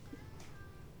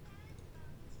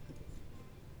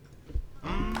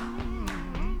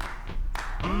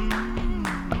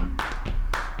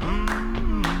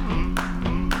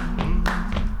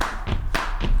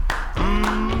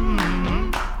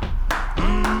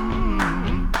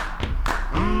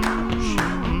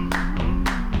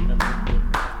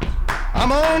I'm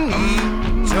gonna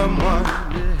need someone to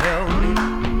help me.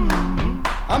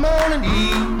 I'm gonna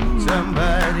need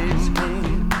somebody's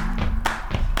hand.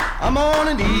 I'm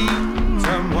gonna need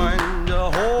someone to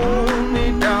hold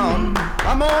me down.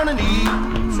 I'm gonna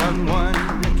need someone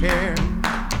to care.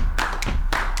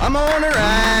 I'm gonna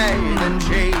ride and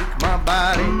shake my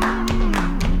body.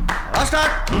 I'll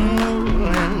start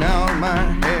pulling out my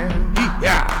hair.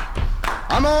 Yeah.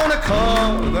 I'm gonna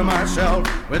cover myself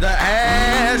with the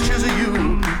ashes of you,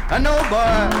 and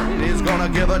nobody's gonna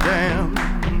give a damn. Son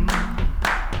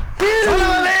of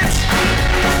a bitch,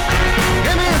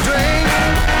 give me a drink.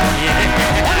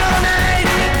 One more night,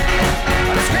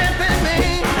 just can't fit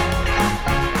me.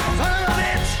 Son of a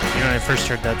bitch. You know, when I first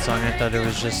heard that song, I thought it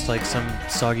was just like some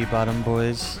Soggy Bottom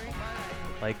Boys,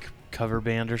 like cover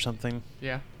band or something.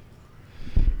 Yeah.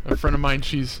 A friend of mine,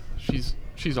 she's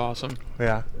awesome.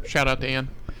 Yeah. Shout out to Ann.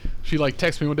 She like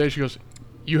texted me one day. She goes,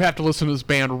 "You have to listen to this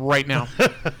band right now."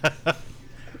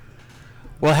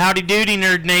 Well, howdy doody,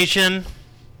 Nerd Nation.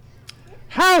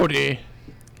 Howdy.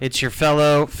 It's your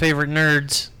fellow favorite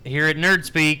nerds here at Nerd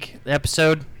Speak,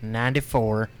 episode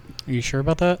 94. Are you sure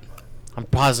about that? I'm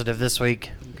positive this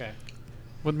week. Okay.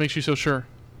 What makes you so sure?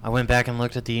 I went back and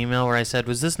looked at the email where I said,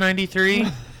 was this 93?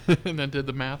 And then did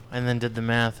the math. And then did the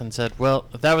math and said, well,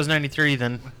 if that was 93,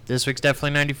 then this week's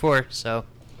definitely 94. So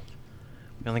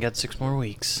we only got 6 more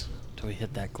weeks till we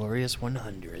hit that glorious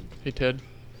 100. Hey, Ted.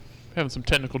 Having some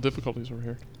technical difficulties over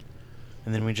here.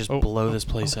 And then we just blow this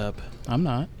place up. I'm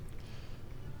not.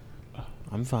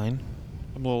 I'm fine.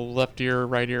 I'm a little left ear,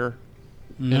 right ear,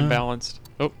 imbalanced.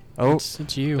 Oh. It's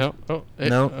you. No. Oh.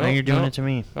 Now you're doing it to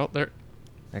me. Oh, there.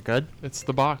 That good? It's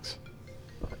the box.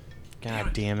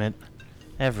 God damn it.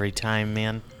 Every time,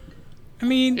 man. I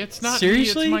mean, It's not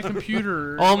seriously? me, it's my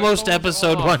computer. Almost My phone's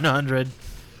episode off. 100.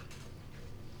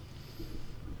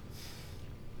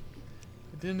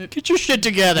 Didn't it? Get your shit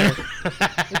together.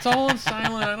 It's all on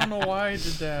silent. I don't know why I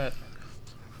did that.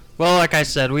 Well, like I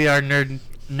said, we are Nerd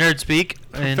Speak,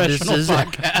 and this Professional is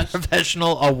podcast. a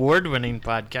professional award-winning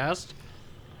podcast.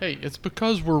 Hey, it's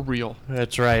because we're real.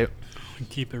 That's right.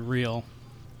 Keep it real.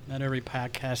 Not every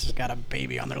podcast has got a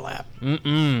baby on their lap.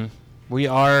 We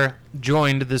are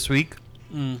joined this week.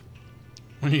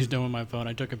 When he's done with my phone,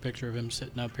 I took a picture of him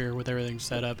sitting up here with everything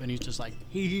set up, and he's just like,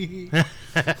 hee.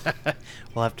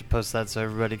 We'll have to post that so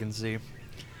everybody can see.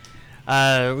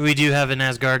 We do have an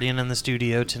Asgardian in the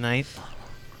studio tonight.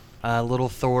 Little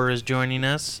Thor is joining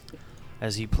us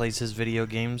as he plays his video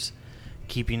games,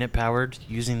 keeping it powered,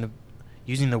 using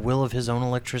the will of his own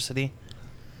electricity.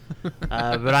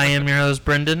 But I am your host,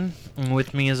 Brendan, and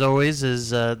with me, as always, is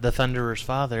the Thunderer's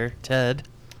father, Ted.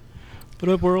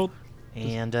 What up, world?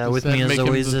 And Does with that me, as make him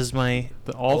always, the- is my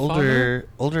the All-Father?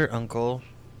 older uncle,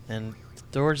 and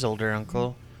Thor's older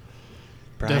uncle,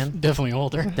 Brian. Definitely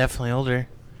older. Definitely older.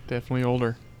 Definitely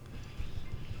older.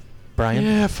 Brian.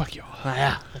 Yeah, fuck you.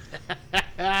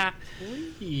 Yeah.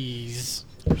 Please.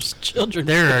 There's children.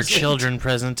 There are present. children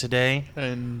present today.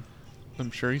 And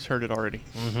I'm sure he's heard it already.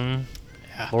 Mm-hmm.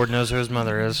 Yeah. Lord knows who his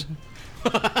mother is.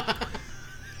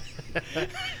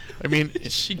 I mean,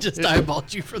 She just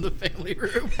eyeballed you from the family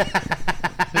room.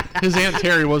 his Aunt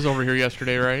Terry was over here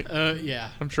yesterday, right? Yeah.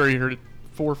 I'm sure he heard it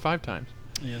 4 or 5 times.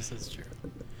 Yes, that's true.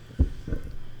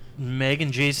 Meg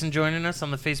and Jason joining us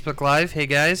on the Facebook Live. Hey,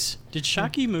 guys. Did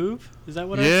Shocky move? Is that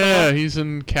what I saw? Yeah, he's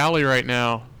in Cali right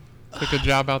now. Took a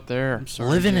job out there. I'm sorry,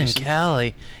 Living in Jason.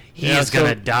 Cali. He Yeah, is so-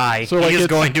 going to die. so he like is it's-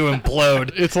 going to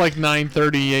implode. It's like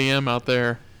 9:30 a.m. out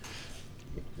there.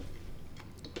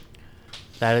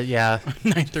 Yeah.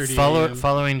 9:30 a.m.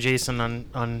 Following Jason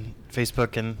on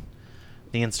Facebook and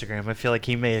the Instagram. I feel like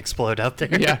he may explode out there.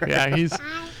 Yeah,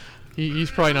 he's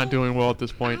probably not doing well at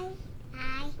this point.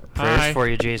 Prayers Hi. for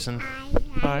you, Jason.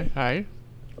 Hi.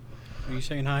 Are you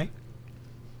saying hi?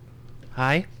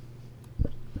 Hi.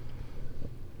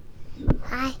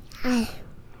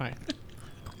 Hi.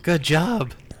 Good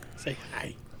job. Say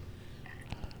hi.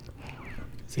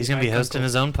 He's going to be hosting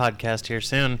his own podcast here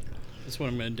soon. That's what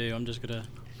I'm going to do. I'm just going to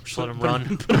Just let him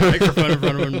run. put a microphone in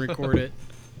front of him and record it.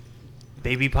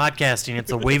 Baby podcasting. It's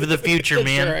the wave of the future,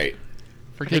 man. That's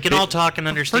right. They can all talk and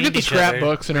understand Forget the each other.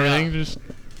 scrapbooks and everything. Just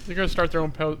they're gonna start their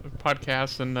own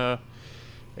podcasts and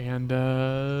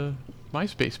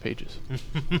MySpace pages.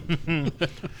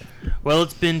 Well,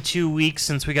 it's been 2 weeks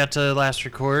since we got to last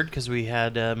record because we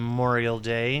had Memorial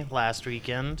Day last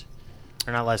weekend.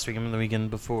 Or not last weekend, but the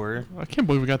weekend before. I can't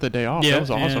believe we got that day off. Yeah, That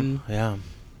was awesome. Yeah.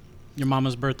 Your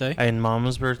mama's birthday. And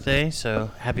Mama's birthday,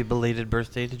 so happy belated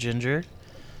birthday to Ginger.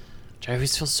 Which I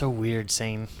always feel so weird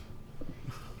saying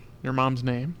Your mom's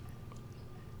name?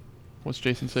 What's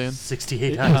Jason saying?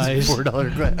 68 Eyes. eyes, $4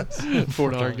 glass.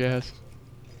 $4 gas.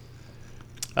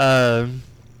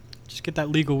 Just get that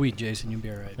legal weed, Jason. You'll be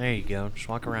all right. There you go. Just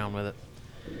walk around with it.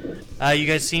 You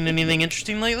guys seen anything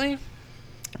interesting lately?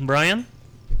 Brian?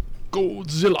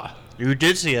 Godzilla. You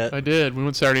did see it. I did. We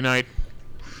went Saturday night.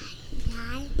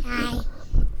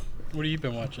 What have you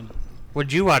been watching? What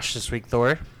did you watch this week,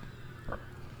 Thor?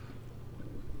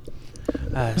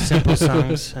 Simple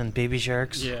Songs and Baby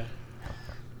Sharks. Yeah.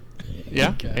 Yeah,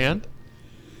 Okay.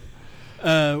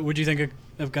 and? What'd you think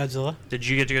of Godzilla? Did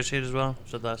you get to go see it as well?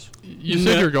 Said less. You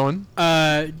said you're going.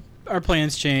 Our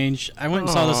plans changed. I went and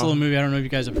saw this Aw. little movie. I don't know if you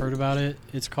guys have heard about it.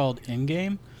 It's called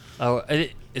Endgame. Oh,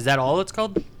 is that all it's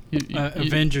called?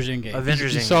 Avengers Endgame.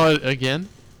 Avengers. You Endgame. saw it again?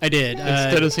 I did.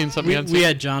 Instead of seeing something we, you hadn't we seen?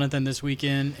 had Jonathan this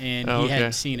weekend, and Oh, he okay.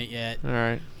 hadn't seen it yet. All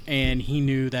right. And he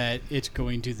knew that it's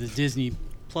going to the Disney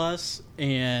Plus,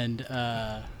 and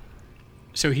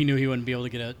so he knew he wouldn't be able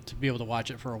to be able to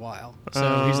watch it for a while.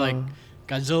 So he's like,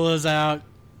 Godzilla's out.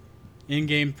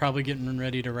 Endgame probably getting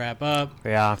ready to wrap up.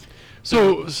 Yeah.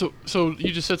 So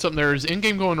you just said something there. Is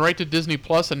Endgame going right to Disney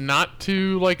Plus and not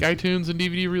to like iTunes and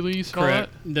DVD release? And all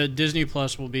Correct. that? The Disney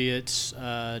Plus will be its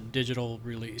digital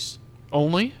release.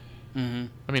 Only? Mm-hmm.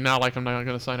 I mean, not like I'm not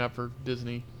going to sign up for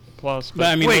Disney Plus, But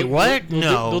I mean, Wait, they'll- what? They'll,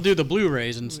 No. they'll do the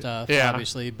Blu-rays and stuff, Yeah.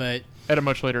 obviously, but at a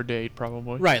much later date,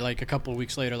 probably. right, like a couple of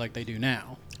weeks later, like they do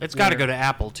now. It's got to Where- go to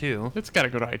Apple too. It's got to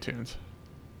go to iTunes.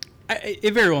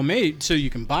 It very well may, so you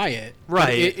can buy it. but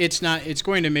Right. it's not. It's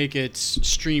going to make its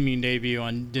streaming debut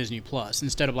on Disney Plus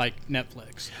instead of like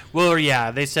Netflix, Well,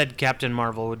 yeah, they said Captain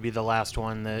Marvel would be the last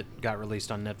one that got released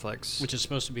on Netflix. which is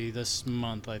supposed to be this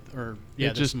month, this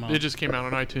it just month. it just came out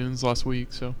on iTunes last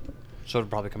week, so. So it'll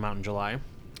probably come out in July.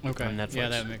 okay. on Netflix. Yeah,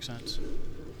 that makes sense.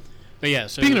 But yeah,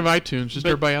 so Speaking of iTunes, just but-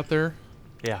 everybody out there,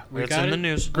 Yeah, We it's got in the it?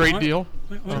 news. great What? deal.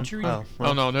 why don't you read?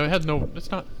 Oh no, it has no. It's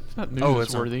not Oh,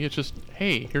 it's not. newsworthy. It's just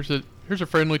hey, here's a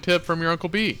friendly tip from your Uncle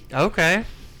B. Okay.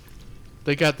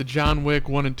 They got the John Wick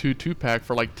 1 and 2 2-pack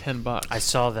for like $10. I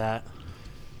saw that.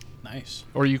 Nice.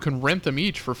 Or you can rent them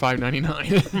each for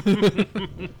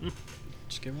 $5.99.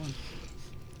 Just get one.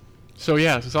 So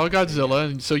yeah, it's all Godzilla,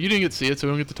 and so you didn't get to see it, so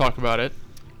we don't get to talk about it.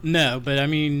 No, but I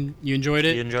mean, you enjoyed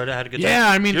it. You enjoyed it? Had a good Yeah,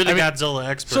 time? I mean- You're the I mean- Godzilla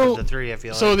expert so- of the three, I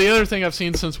feel So like. the other thing I've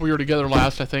seen since we were together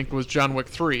last, I think, was John Wick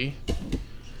 3.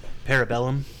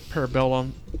 Parabellum.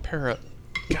 Parabellum.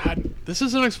 God, this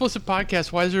is an explicit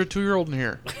podcast. Why is there a 2-year-old in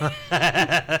here?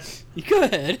 You go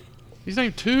ahead. He's not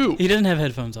even 2. He doesn't have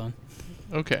headphones on.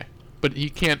 Okay. But he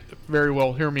can't very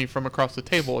well hear me from across the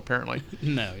table, apparently.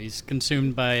 No, he's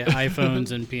consumed by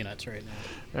iPhones and peanuts right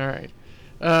now. All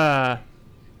right.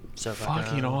 So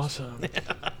Fucking awesome.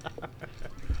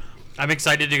 I'm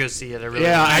excited to go see it. I really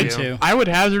Yeah, am Me too. I would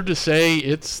hazard to say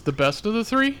it's the best of the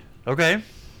 3 Okay.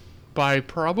 by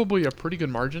probably a pretty good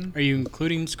margin. Are you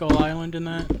including Skull Island in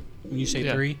that? When you say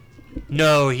Yeah. 3?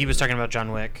 No, he was talking about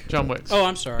John Wick. John Wick. Oh,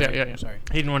 I'm sorry. Yeah. I'm sorry.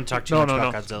 He didn't want to talk too No, much no,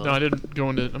 about no. Godzilla. No, I didn't go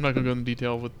into. I'm not going to go into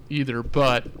detail with either,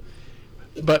 but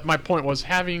my point was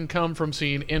having come from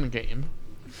seeing Endgame,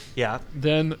 Yeah.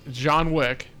 then John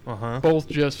Wick, Uh-huh. both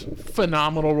just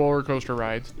phenomenal roller coaster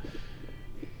rides,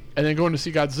 and then going to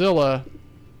see Godzilla,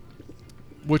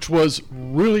 which was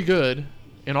really good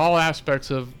in all aspects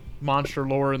of monster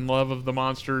lore and love of the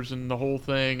monsters and the whole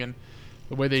thing, and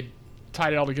the way they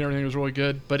tied it all together. Everything was really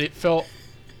good, but it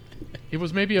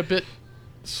was maybe a bit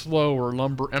slow or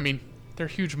lumber. I mean, they're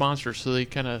huge monsters, so they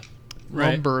kind of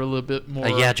Right. lumber a little bit more.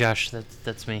 Yeah, Josh,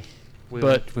 that's me. We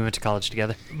But- went to college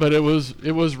together. But it was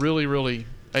really really.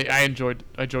 I enjoyed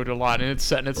it a lot, and it's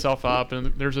setting itself up, and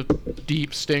there's a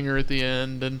deep stinger at the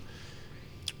end, and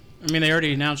I mean, they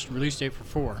already announced release date for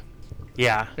 4.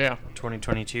 Yeah. yeah.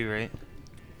 2022, right?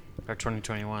 Or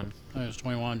 2021. It was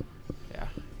 21. Yeah.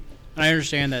 And I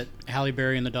understand that Halle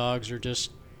Berry and the dogs are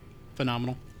just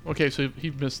phenomenal. Okay, so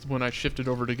he missed when I shifted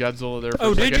over to Godzilla there. For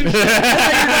Oh, a did second. you? I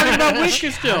thought you were talking about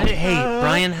Wish still. Hey,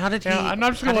 Brian, how did he... Yeah, I'm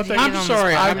not just gonna how let did that he get get I'm on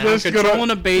sorry. this I'm I'm just gonna- controlling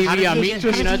a How baby. did I'm you eating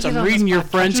get- peanuts. how did I'm you get reading on your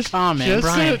this friend's podcast? comment. Just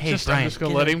Brian, it, hey, just, Brian, I'm just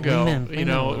gonna get let it. him go. Lean in, You lean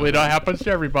know, in. it happens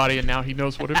to everybody, and now he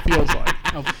knows what it feels like.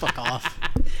 Oh, fuck off.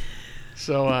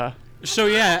 So, So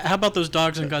yeah, how about those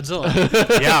dogs and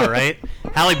Godzilla? Yeah, right?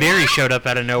 Halle Berry showed up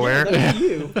out of nowhere.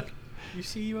 you. You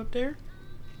see you up there?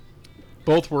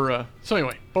 both were. So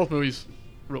anyway, both movies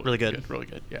Really good. really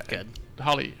good. Yeah, Good.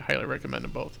 highly recommend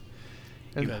them both.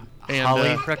 And, Good. and Holly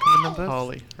recommend them both?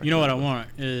 Holly. You know what I want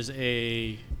is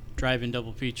a drive-in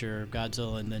double feature of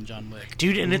Godzilla and then John Wick.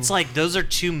 Dude, and it's like, those are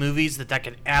two movies that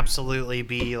could absolutely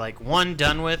be, like, one,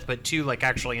 done with, but two, like,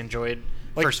 actually enjoyed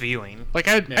Like- first viewing. Like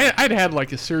Yeah. I'd had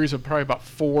like a series of probably about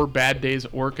 4 bad days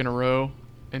at work in a row,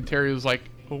 and Terry was like,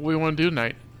 "What do we want to do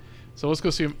tonight?" So let's go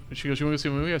see. She goes, "You want to go see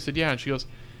a movie?" I said, "Yeah." And she goes,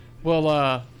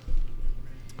 "Well,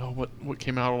 what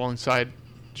came out alongside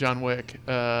John Wick.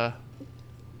 Aladdin.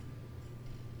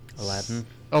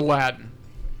 Aladdin.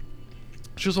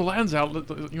 She goes, Aladdin's out. You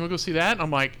want to go see that? And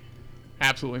I'm like,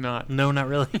 absolutely not. No, not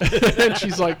really. And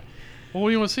she's like, well, what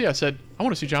do you want to see? I said, I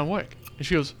want to see John Wick. And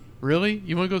she goes, really?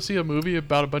 You want to go see a movie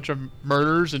about a bunch of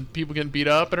murders and people getting beat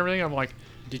up and everything? I'm like,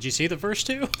 Did you see the first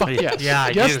two? fuck yes. Yeah, I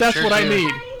yes, do. that's Sure what I do.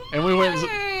 need. And we went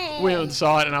and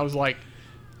saw it, and I was like,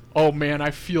 oh man,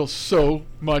 I feel so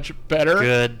much better.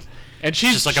 Good. And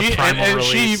she's Just like a primal and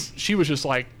release. she was just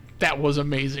like, that was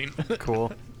amazing.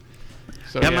 Cool.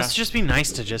 So Yeah, it must just be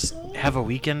nice to just have a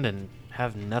weekend and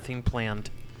have nothing planned.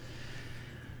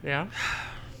 Yeah.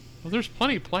 Well, there's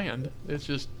plenty planned. It's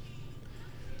just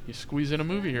you squeeze in a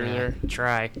movie here or there.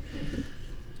 Try.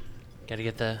 Got to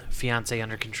get the fiance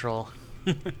under control.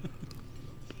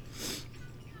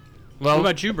 What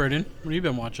about you, Brendan? What have you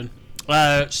been watching?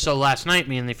 So last night,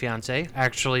 me and the fiance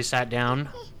actually sat down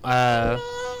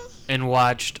and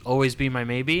watched Always Be My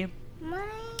Maybe.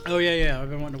 Oh, yeah. I've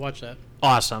been wanting to watch that.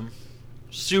 Awesome.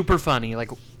 Super funny. Like,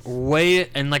 way...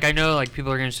 And, like, I know, like,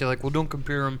 people are going to say, like, well, don't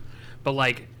compare them. But,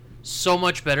 like, so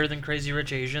much better than Crazy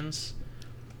Rich Asians.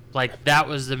 Like, that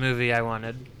was the movie I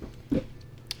wanted.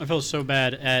 I felt so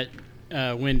bad at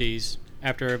Wendy's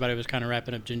after everybody was kind of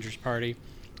wrapping up Ginger's party.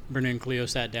 Brendan and Cleo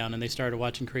sat down and they started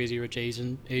watching Crazy Rich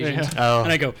Asians. Yeah. Oh.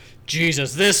 And I go,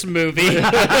 Jesus, this movie.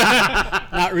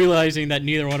 Not realizing that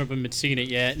neither one of them had seen it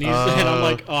yet. And, and I'm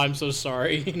like, oh, I'm so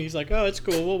sorry. And he's like, oh, it's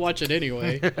cool. We'll watch it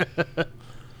anyway.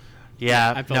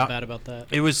 Yeah. I felt bad about that.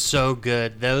 It was so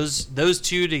good. Those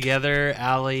two together,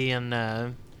 Allie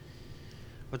and...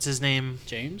 what's his name?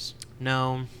 James?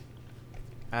 No.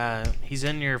 He's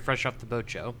in your Fresh Off the Boat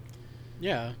show.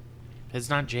 Yeah. It's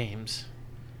not James.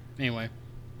 Anyway.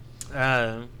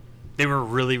 They were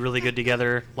really, really good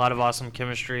together. A lot of awesome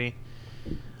chemistry.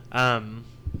 Had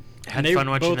fun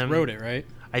watching both them. wrote it, right?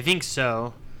 I think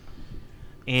so.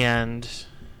 And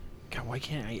God, why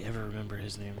can't I ever remember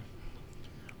his name?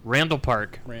 Randall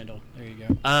Park. Randall. There you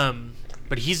go.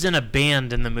 But he's in a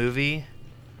band in the movie.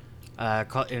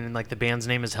 And like the band's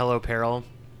name is Hello Peril.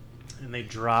 And they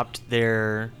dropped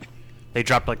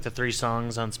like the 3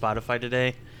 songs on Spotify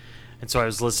today. And so I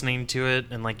was listening to it,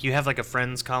 and like you have like a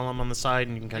friends column on the side,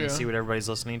 and you can kind of see what everybody's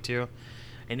listening to.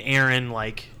 And Aaron,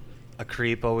 like a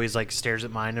creep, always like stares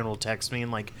at mine and will text me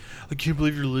and like, I can't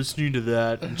believe you're listening to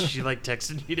that. And she like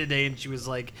texted me today, and she was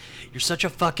like, "You're such a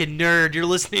fucking nerd. You're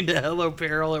listening to Hello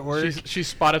Peril at work." She's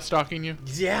spotted stalking you.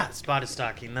 Yeah, spotted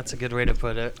stalking. That's a good way to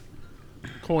put it.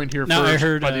 Coined here Now first I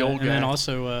heard, by the old guy. and then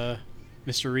also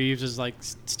Mr. Reeves is like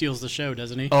steals the show,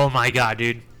 doesn't he? Oh my god,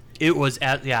 dude. It was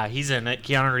he's in it.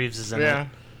 Keanu Reeves is in it.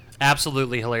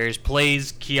 Absolutely hilarious.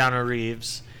 Plays Keanu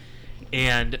Reeves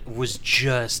and was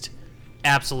just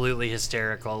absolutely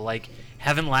hysterical. Like,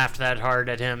 haven't laughed that hard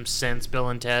at him since Bill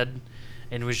and Ted,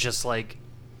 and was just like,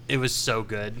 it was so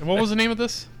good. And what was the name of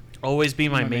this? Always Be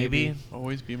My Maybe.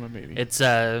 Always Be My Maybe. It's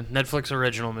a Netflix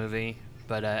original movie,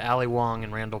 but Ali Wong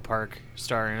and Randall Park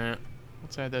star in it.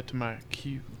 Let's add that to my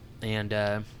queue. And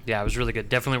it was really good.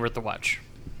 Definitely worth the watch.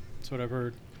 That's what I've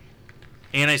heard.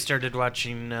 And I started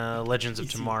watching Legends of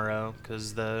Tomorrow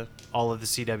because all of the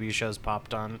CW shows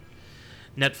popped on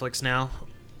Netflix now.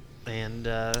 And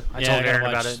I told Erin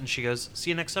about it, and she goes, "See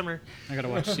you next summer." I gotta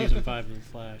watch season 5 of The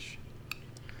Flash.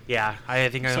 Yeah, I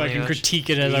think I So I only can watched- critique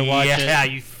it as I watch it.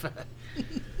 Yeah,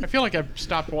 I feel like I've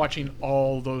stopped watching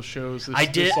all those shows this, I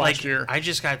did. this last Like, year. I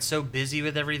just got so busy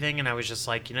with everything, and I was just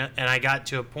like, and I got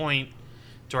to a point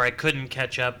to where I couldn't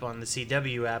catch up on the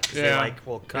CW app because they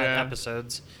will cut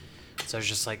episodes. So I was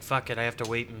just like, fuck it, I have to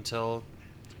wait until...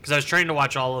 Because I was trying to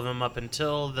watch all of them up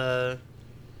until the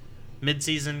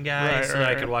mid-season guy,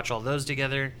 I could watch all those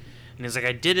together. And it's like,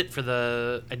 I did it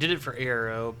for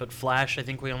Arrow, but Flash, I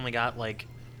think we only got like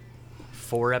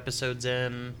 4 episodes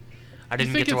in. I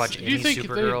didn't get to watch any Supergirl.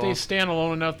 Do you think they stand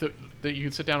alone enough that you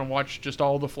can sit down and watch just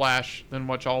all the Flash, then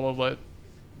watch all of Legends?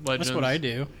 That's what I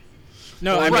do.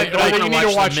 No, well, I mean, but you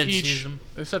need to watch the each. mid-season.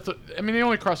 Except, they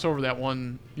only cross over that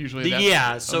one usually.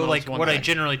 So like what I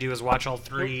generally do is watch all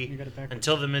 3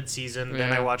 until the mid-season.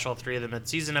 Then I Yeah. watch all 3 of the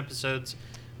mid-season episodes.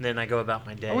 And then I go about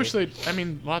my day. I wish a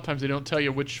lot of times they don't tell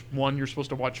you which one you're supposed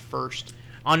to watch first.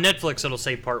 On Netflix, it'll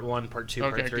say part 1, part 2,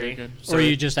 Okay, part 3. good. So or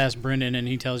you just ask Brendan and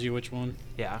he tells you which one.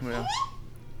 Yeah. Yeah.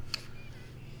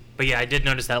 But yeah, I did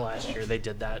notice that last year they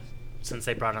did that. Since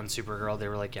they brought on Supergirl, they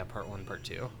were like, yeah, part 1, part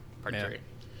 2, part 3.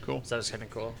 Cool. So that was kind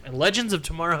of cool. And Legends of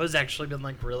Tomorrow has actually been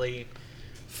like really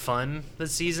fun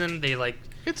this season.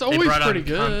 It's always pretty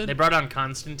good. They brought on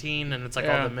Constantine, and it's like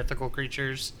all the mythical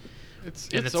creatures.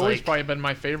 It's always like, probably been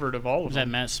my favorite of all of Was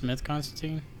them. that Matt Smith,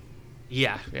 Constantine?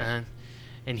 Yeah. Yeah.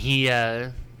 And he,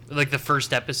 like the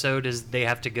first episode is they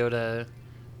have to go to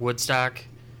Woodstock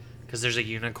because there's a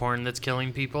unicorn that's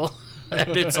killing people.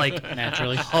 And it's like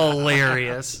Naturally.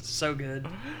 hilarious. So good.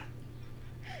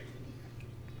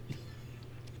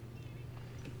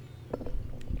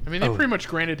 I mean, they pretty much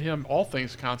granted him all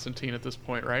things Constantine at this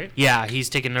point, right? Yeah, he's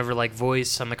taken over like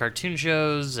voice on the cartoon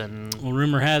shows and Well,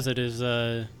 rumor has it his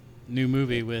new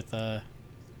movie with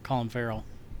Colin Farrell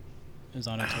is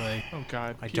on its way. Oh,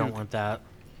 God. I puke. don't want that.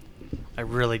 I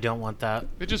really don't want that.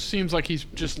 It just seems like he's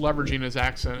just leveraging his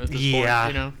accent at this Yeah.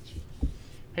 point, you know?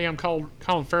 Hey, I'm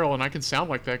Colin Farrell, and I can sound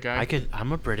like that guy.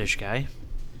 I'm a British guy.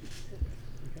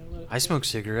 I smoke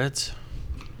cigarettes.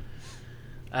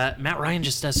 Matt Ryan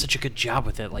just does such a good job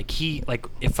with it. Like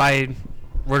if I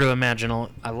were to imagine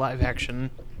a live action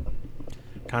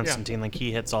Constantine, like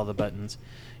he hits all the buttons.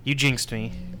 You jinxed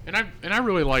me. And I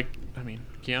really like,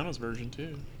 Keanu's version,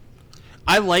 too.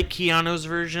 I like Keanu's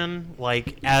version,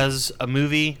 like as a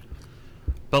movie,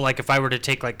 but like if I were to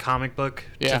take like comic book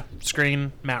Yeah. to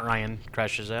screen, Matt Ryan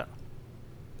crushes it.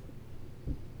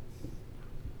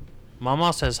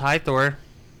 Mama says hi, Thor.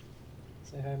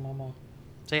 Say hi, Mama.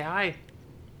 Say hi.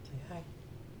 Say hi.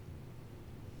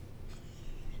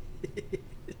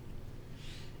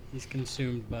 He's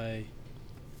consumed by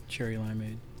cherry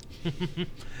limeade.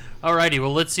 Alrighty,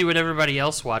 well let's see what everybody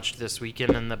else watched this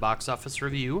weekend in the box office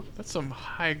review. That's some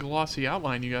high glossy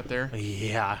outline you got there.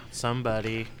 Yeah,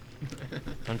 somebody.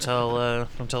 Until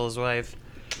his wife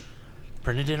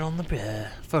printed it on the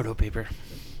photo paper.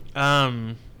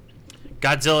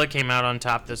 Godzilla came out on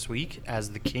top this week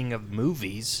as the king of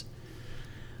movies.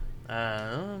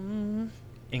 And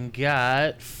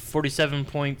got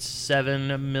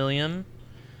 47.7 million.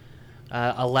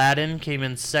 Aladdin came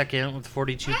in second with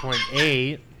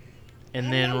 42.8.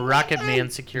 And then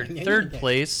Rocketman secured third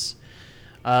place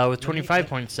with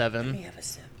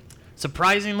 25.7.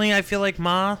 Surprisingly, I feel like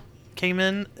Ma came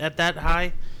in at that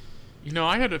high. You know,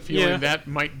 I had a feeling that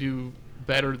might do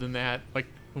better than that. Like,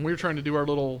 when we were trying to do our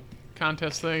little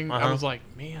contest thing, I was like,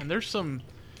 man, there's some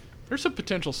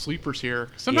potential sleepers here.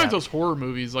 Sometimes those horror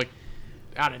movies, like,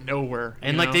 out of nowhere.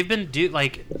 And like they've been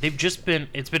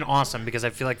it's been awesome because I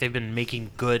feel like they've been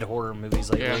making good horror movies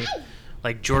lately. Yeah.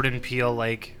 Like Jordan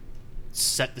Peele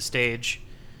set the stage.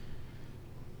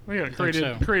 We got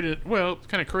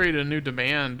created a new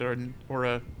demand or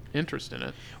a interest in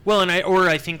it. Well,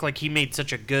 I think like he made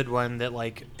such a good one that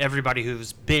like everybody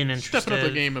who's been interested Stepping up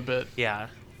the game a bit. Yeah.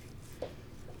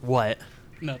 What?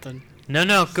 Nothing.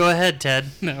 No, go ahead, Ted.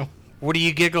 No. What are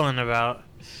you giggling about?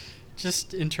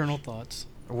 Just internal thoughts.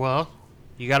 Well,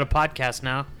 you got a podcast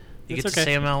now. You It's get to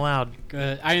okay. say them out loud.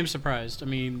 I am surprised. I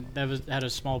mean, had a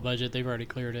small budget. They've already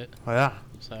cleared it. Oh yeah.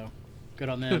 So, good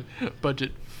on them.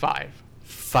 Budget $5.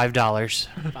 $5.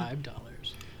 $5.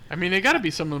 I mean, they got to be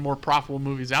some of the more profitable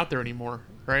movies out there anymore,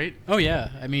 right? Oh yeah.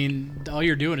 I mean, all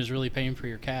you're doing is really paying for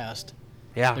your cast.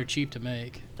 Yeah. They're cheap to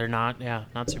make. They're not. Yeah,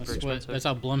 not super expensive. That's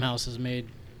how Blumhouse has made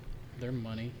their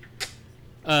money.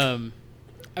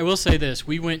 I will say this: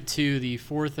 we went to the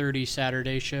 4:30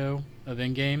 Saturday show of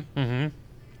Endgame. Mm-hmm.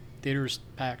 Theater's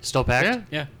packed. Still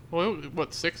packed? Yeah. Well,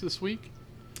 what, 6 this week?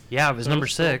 Yeah, it was number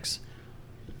 6.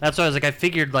 That's why I was like, I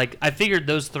figured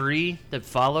those 3 that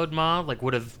followed Ma like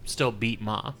would have still beat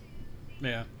Ma.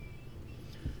 Yeah.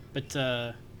 But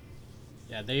yeah,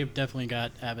 they've definitely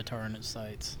got Avatar in its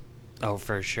sights. Oh,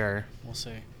 for sure. We'll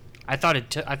see. I thought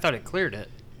it cleared it.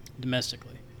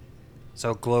 Domestically,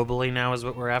 So globally now is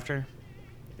what we're after.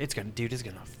 It's gonna.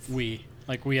 we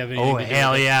have. anything Oh to do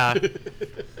hell with it. yeah!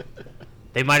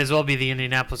 They might as well be the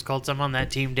Indianapolis Colts. I'm on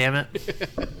that team. Damn it.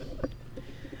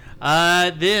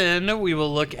 Then we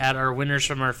will look at our winners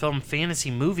from our Film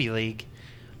Fantasy Movie League.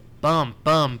 Bum.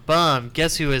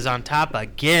 Guess who is on top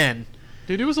again?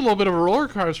 Dude, it was a little bit of a roller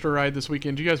coaster ride this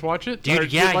weekend. Did you guys watch it? Dude, Or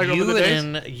yeah, like over the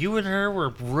days? you and her were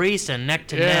racing neck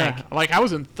to Yeah, neck. like I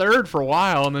was in third for a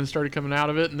while, and then started coming out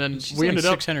of it, and then She's we like ended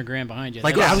up. $600,000 behind you.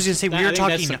 Like That's- I was gonna say, we I were think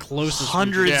talking that's the closest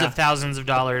hundreds Yeah. of thousands of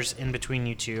dollars in between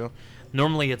you two.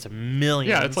 Normally it's millions.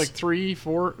 Yeah, it's like 3,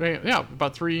 4. Yeah,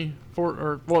 about 3, 4,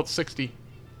 or well, it's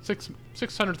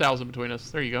 600,000 between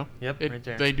us. There you go. Yep, right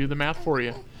there. They do the math for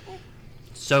you.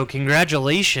 So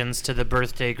congratulations to the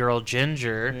birthday girl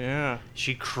Ginger. Yeah.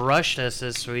 She crushed us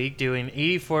this week, doing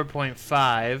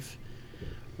 84.5,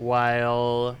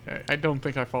 while I don't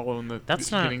think I follow in the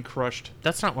getting crushed.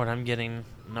 that's not what I'm getting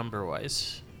number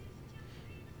wise.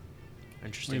 What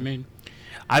Interesting. do you mean?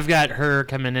 I've got her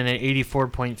coming in at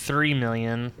 84.3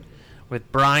 million, with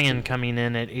Brian coming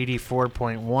in at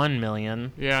 84.1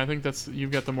 million. Yeah, I think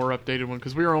you've got the more updated one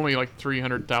because we were only like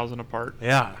 300,000 apart.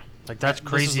 Yeah, like that's This is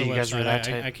crazy. the You guys were website. that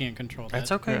tight. I can't control that.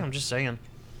 That's okay. Yeah. I'm just saying.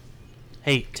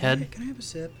 Hey, Ted. Can I have a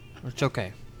sip? It's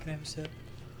okay. Can I have a sip?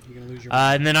 You're gonna lose your.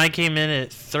 And then I came in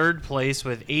at third place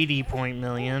with 80 point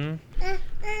million.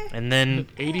 And then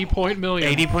 80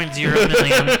 million. 80.0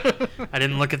 million. I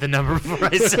didn't look at the number before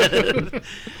I said it.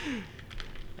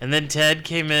 And then Ted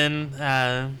came in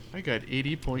I got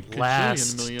 80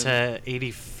 last million. to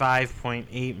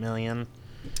 85.8 million.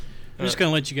 I'm just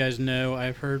gonna let you guys know.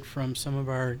 I've heard from some of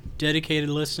our dedicated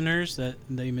listeners that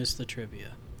they missed the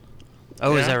trivia.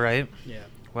 Oh, is Yeah? that right? Yeah.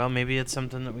 Well, maybe it's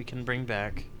something that we can bring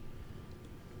back.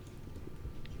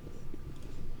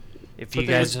 If you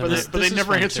guys, but they this is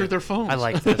never fun, answered too. their phones. I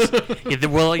like this. Yeah,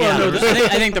 well, yeah. No, there was-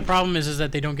 I think the problem is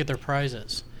that they don't get their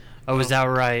prizes. oh, is that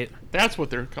right? That's what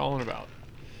they're calling about.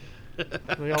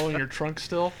 Are they all in your trunk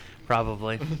still?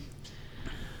 Probably.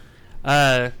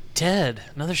 Ted,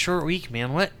 another short week,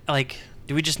 man. What? Like,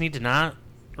 do we just need to not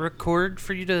record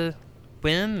for you to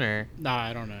win, or Nah,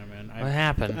 I don't know, man. what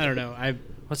happened? I don't know.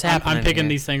 What's happening? I'm picking here?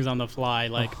 these things on the fly.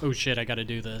 Like, oh shit, I got to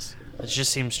do this. It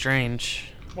just seems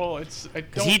strange. Well, I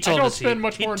he don't, told I don't us he- spend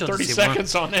much he more than told 30 us he won.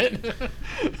 seconds on it.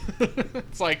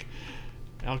 It's like,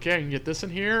 okay, I can get this in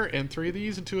here, and 3 of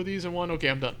these, and 2 of these, and 1. Okay,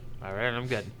 I'm done. All right, I'm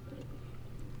good.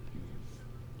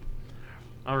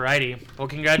 Alrighty. Well,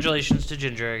 congratulations to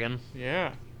Ginger again.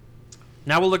 Yeah.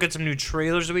 Now we'll look at some new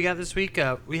trailers that we got this week.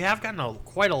 We have gotten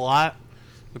quite a lot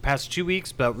the past 2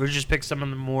 weeks, but we'll just pick some of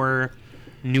the more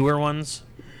newer ones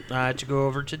to go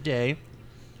over today.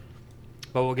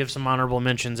 But we'll give some honorable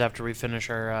mentions after we finish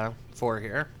our 4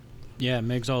 here. Yeah,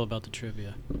 Meg's all about the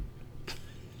trivia.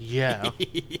 Yeah.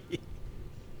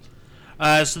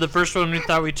 So the first one we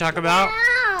thought we'd talk about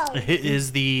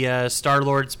is the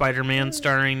Star-Lord Spider-Man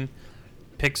starring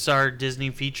Pixar Disney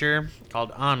feature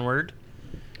called Onward,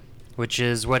 which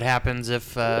is what happens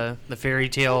if the fairy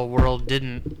tale world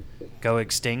didn't go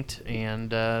extinct and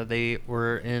they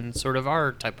were in sort of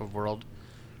our type of world.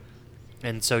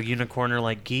 And so unicorn are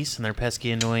like geese, and they're pesky,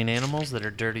 annoying animals that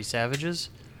are dirty savages.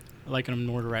 I like them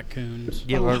more to raccoons.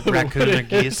 Yeah, or raccoon or It's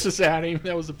geese. just adding.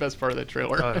 That was the best part of that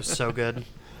trailer. Oh, it was so good.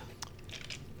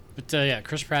 But yeah,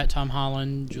 Chris Pratt, Tom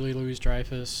Holland, Julie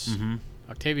Louis-Dreyfus, Mm-hmm.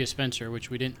 Octavia Spencer, which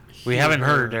we didn't. We hear haven't her,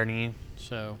 heard any,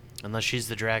 so unless she's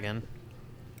the dragon,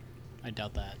 I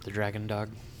doubt that. the dragon dog.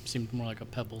 Seemed more like a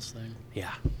Pebbles thing.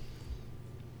 Yeah.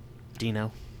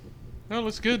 Dino. No, it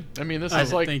looks good. I mean, this I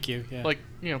is like, thank you. Yeah. like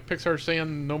Pixar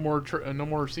saying no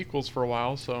more sequels for a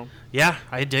while. So, Yeah,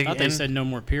 I dig I thought it. they said no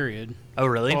more. Period. Oh,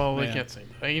 really? well, they Yeah. can't say.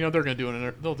 They're gonna do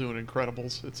it. They'll do an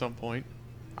Incredibles at some point.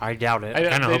 I doubt it. I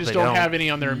kind of They hope just they don't don't. have any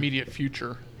on their immediate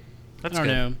future. That's I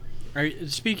don't good. know.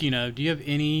 Speaking of, do you have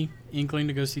any inkling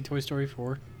to go see Toy Story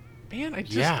 4? Man,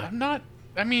 Yeah. I'm not.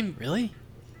 I mean, Really?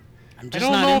 I'm I just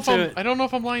don't not know into if it. I don't know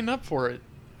if I'm lining up for it.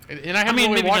 And I haven't mean,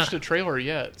 really maybe watched not. the trailer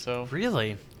yet. So,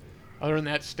 Really? other than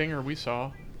that stinger we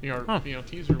saw, Huh.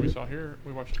 teaser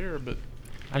we watched here, but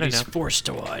I don't He's know. forced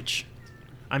to watch.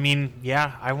 I mean,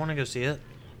 yeah, I want to go see it.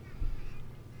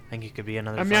 I think it could be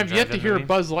another. I mean, fun I've yet to drive-in hear movie.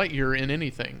 Buzz Lightyear in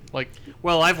anything. Like,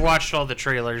 Well, I've watched all the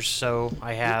trailers, so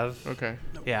I have. okay,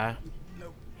 Yeah.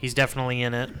 He's definitely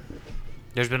in it.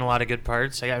 There's been a lot of good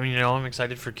parts. I mean, I'm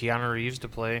excited for Keanu Reeves to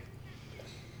play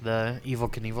the Evil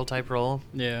Knievel type role.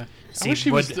 Yeah. I wish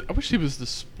he was the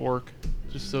spork,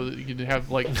 just so that you could have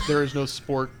like there is no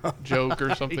sport joke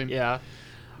or something. Yeah.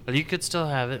 Well, you could still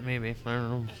have it, maybe. I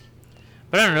don't know.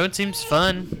 But I don't know. It seems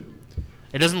fun.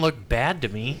 It doesn't look bad to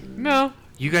me. No,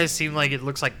 You guys seem like it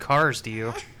looks like Cars to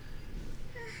you.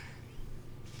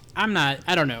 I'm not.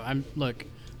 I don't know.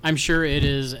 I'm sure it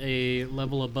is a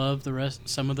level above the rest.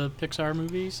 Some of the Pixar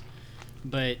movies,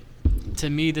 but to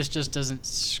me, this just doesn't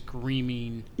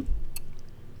screaming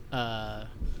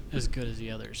as good as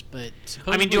the others. But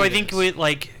I mean, do I supposedly think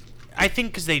it is. I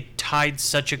think because they tied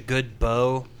such a good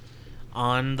bow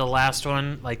on the last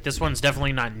one, like this one's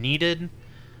definitely not needed.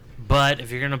 But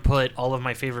if you're gonna put all of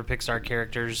my favorite Pixar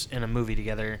characters in a movie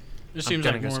together, This I'm seems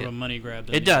gonna like go more see of a it. money grab.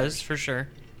 Than It the does others. for sure.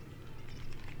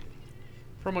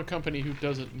 from a company who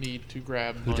doesn't need to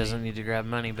grab Who money. doesn't need to grab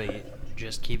money, but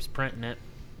just keeps printing it.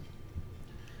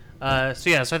 So I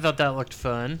thought that looked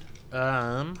fun.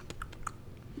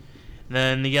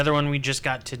 Then the other one we just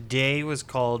got today was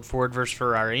called Ford vs.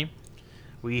 Ferrari.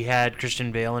 We had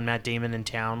Christian Bale and Matt Damon in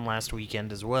town last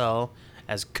weekend as well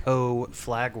as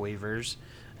co-flag wavers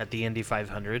at the Indy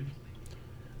 500.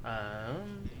 How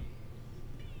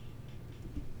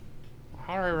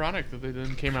ironic that they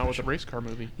then came out with a race car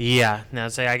movie. Yeah, now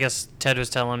I guess Ted was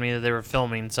telling me that they were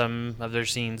filming some of their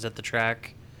scenes at the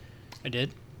track. I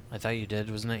did. I thought you did,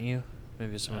 wasn't it you?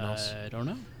 Maybe it was someone else. I don't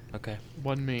know. Okay,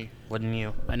 Wasn't me. wasn't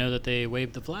you? I know that they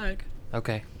waved the flag.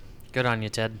 Okay, good on you,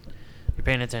 Ted. You're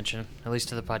paying attention, at least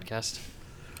to the podcast.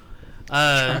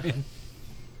 Trying.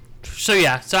 So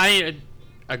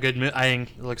a good. I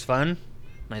think it looks fun.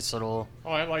 Nice little.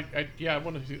 Oh, I want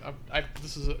to see.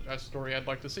 This is a story I'd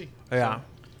like to see. Yeah. So,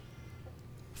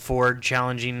 Ford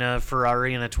challenging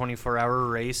Ferrari in a 24-hour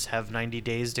race, have 90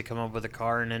 days to come up with a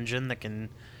car and engine that can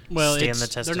stand the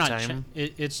test of time.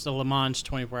 It's the Le Mans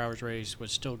 24 hours race,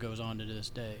 which still goes on to this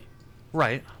day.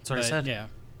 Right. That's what I said. Yeah.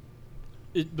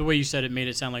 The way you said it made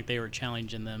it sound like they were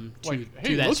challenging them to, like, hey,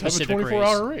 to that let's have a specific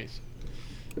 24-hour race.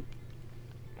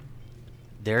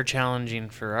 They're challenging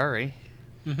Ferrari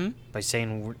Mm-hmm. by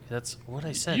saying that's what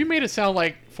I said. You made it sound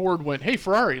like Ford went, "Hey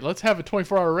Ferrari, let's have a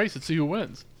 24-hour race and see who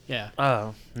wins." Yeah.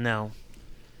 Oh no.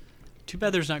 Too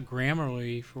bad there's not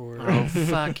Grammarly for. Oh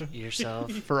fuck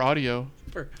yourself. For audio.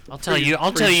 I'll tell you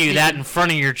that in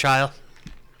front of your child.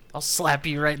 I'll slap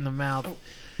you right in the mouth. Oh,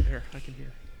 here, I can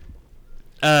hear.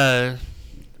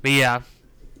 But yeah,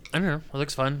 I don't know. It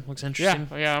looks fun. Looks interesting.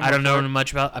 Yeah. I don't know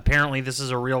much about. Apparently, this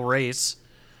is a real race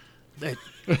that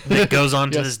goes on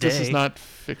to Yes, this day. This is not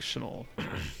fictional.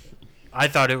 I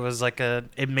thought it was like a.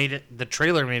 It made it. The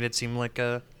trailer made it seem like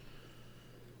a.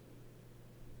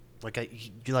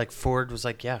 Like Ford was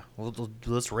like, yeah,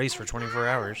 let's race for 24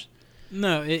 hours.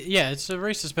 No, it's a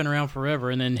race that's been around forever,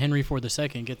 and then Henry Ford II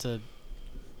gets a.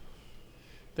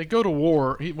 They go to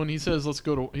war. When he says let's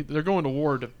go to, they're going to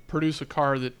war to produce a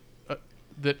car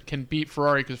that can beat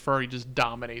Ferrari because Ferrari just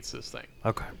dominates this thing.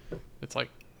 Okay. It's like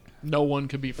no one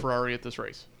could beat Ferrari at this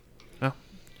race. Oh.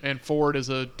 And Ford is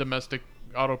a domestic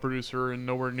auto producer and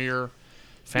nowhere near.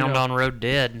 Found on road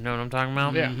dead. You know what I'm talking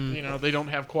about? Yeah, Mm-hmm. they don't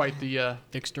have quite the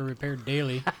Fixed or repaired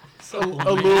daily.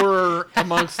 allure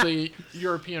amongst the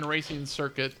European racing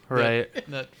circuit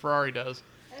that Ferrari does.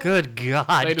 Good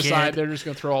God, They decide kid. they're just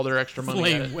going to throw all their extra money at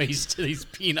Laying it. waste to these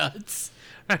peanuts.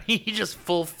 He just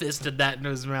full fisted that into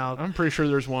his mouth. I'm pretty sure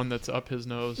there's one that's up his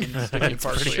nose and sticking It's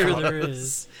partially pretty out. Sure there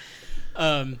is.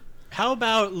 How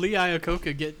about Lee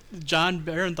Iacocca get John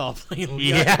Barenthal playing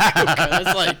Lee Iacocca?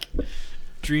 That's like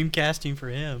dream casting for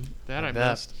him. That I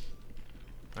bet. missed.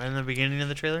 Right in the beginning of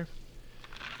the trailer?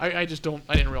 I just don't.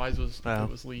 I didn't realize it Oh.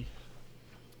 was Lee.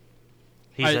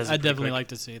 He says it I pretty definitely quick. like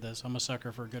to see this. I'm a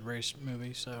sucker for a good race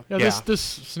movie. So Yeah, Yeah. this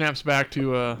snaps back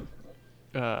to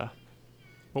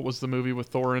what was the movie with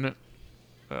Thor in it?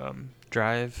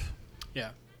 Drive.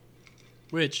 yeah,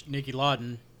 which Nikki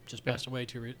Lawden just passed away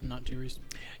not too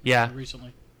Yeah.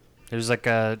 recently. It was like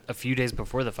a few days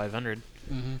before the 500.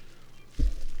 Mm-hmm.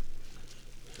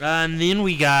 And then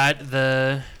we got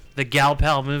the Gal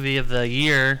Pal movie of the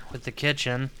year with the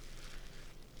kitchen.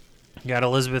 Got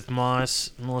Elizabeth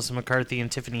Moss, Melissa McCarthy,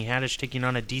 and Tiffany Haddish taking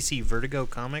on a DC Vertigo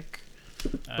comic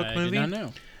book I movie. did not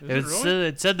know.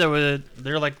 It said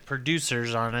they're like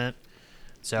producers on it,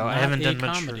 so I Not haven't a done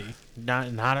much. comedy.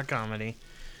 Not a comedy,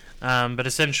 but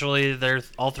essentially,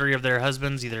 all three of their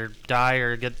husbands either die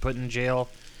or get put in jail,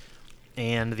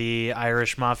 and the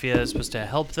Irish mafia is supposed to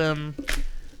help them,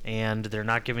 and they're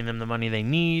not giving them the money they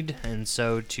need, and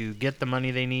so to get the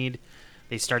money they need,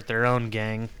 they start their own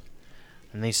gang,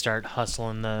 and they start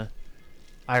hustling the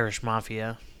Irish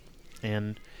mafia,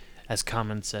 and as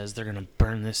Common says, they're gonna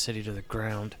burn this city to the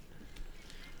ground.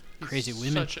 Crazy He's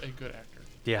women. Such a good actor.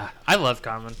 Yeah, I love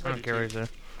Common. I I don't do care what too. he says.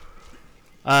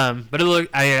 But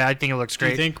I think it looks Do you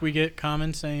great. think we get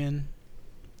Common saying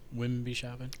women be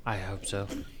shopping? I hope so.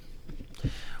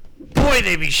 Boy,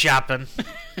 they be shopping.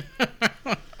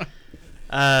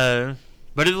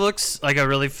 But it looks like a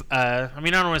really, I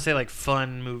mean, I don't want to say like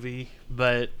fun movie,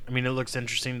 but I mean, it looks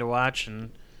interesting to watch,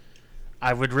 and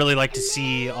I would really like to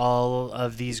see all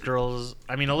of these girls.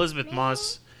 I mean, Elizabeth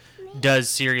Moss does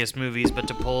serious movies, but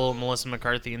to pull Melissa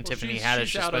McCarthy and Tiffany Haddish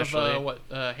she's out especially,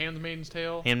 of Handmaid's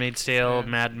Tale. Handmaid's Tale, Yeah.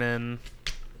 Mad Men,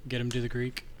 Get him to the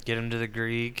Greek, Get Him to the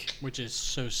Greek. which is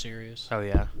so serious. Oh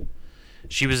yeah,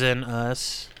 she was in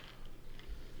Us.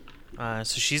 So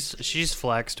she's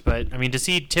flexed, but I mean to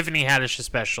see Tiffany Haddish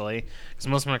especially, because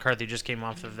Melissa McCarthy just came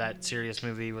off of that serious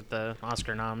movie with the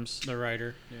Oscar noms, The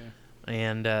writer, yeah.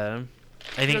 and I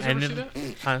think guys ever see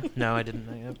didn't. Huh? No, I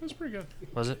didn't. Yet. That's pretty good.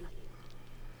 Was it?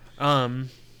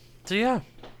 So yeah,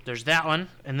 there's that one,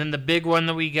 and then the big one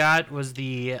that we got was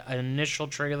the initial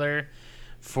trailer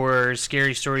for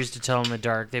Scary Stories to Tell in the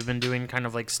Dark. They've been doing kind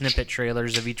of like snippet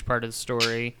trailers of each part of the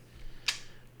story.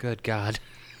 Good God.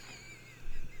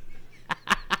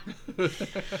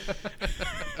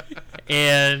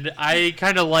 And I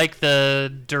kind of like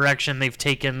the direction they've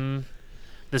taken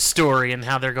the story and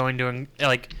how they're going to,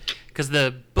 like, because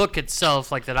the book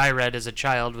itself, like that I read as a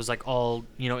child, was like all,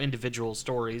 individual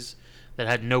stories that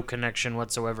had no connection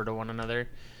whatsoever to one another.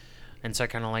 And so I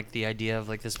kind of like the idea of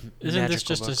like this Isn't this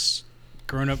magical just book.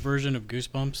 a grown-up version of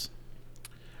Goosebumps?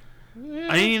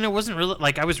 I mean, it wasn't really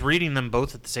like I was reading them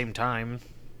both at the same time.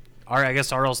 I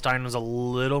guess R.L. Stein was a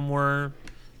little more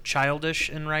childish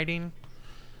in writing.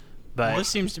 But Well, this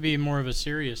seems to be more of a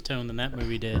serious tone than that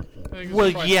movie did.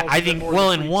 well, yeah, I think.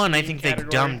 Well, in one, I think they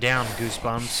dumbed down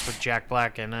Goosebumps with Jack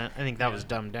Black in it. I think that was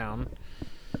dumbed down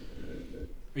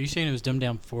Are you saying it was dumbed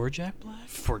down for Jack Black?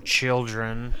 for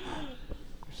children.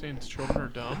 You're saying children are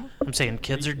dumb? I'm saying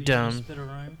kids are You dumb. Spit a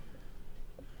rhyme?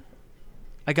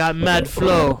 I got mad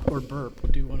flow. Or burp.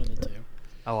 Do one of the two.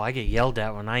 Oh, I get yelled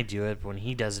at when I do it, but when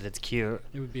he does it, it's cute.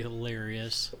 It would be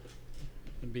hilarious.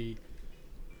 It'd be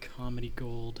comedy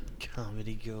gold.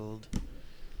 Comedy gold.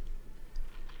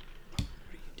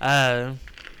 But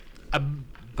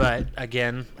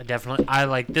again, I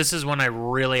like, this is one I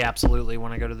really absolutely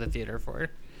want to go to the theater for.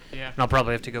 Yeah. And I'll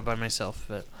probably have to go by myself,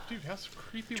 but Dude, how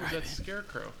creepy was that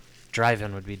scarecrow?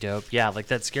 drive-in would be dope. Yeah, like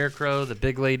that scarecrow, the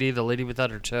big lady, the lady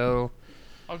without her toe.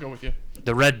 I'll go with you.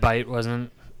 The red bite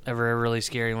wasn't ever a really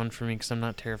scary one for me because I'm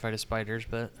not terrified of spiders,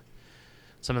 but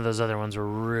some of those other ones were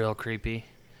real creepy.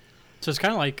 So it's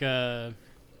kind of like, I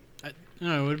don't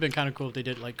know, it would have been kind of cool if they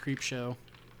did like Creep Show,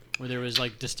 where there was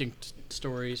like distinct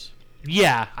stories.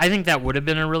 Yeah, I think that would have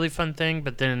been a really fun thing,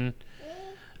 but then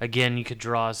again, you could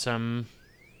draw some,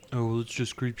 oh, well, it's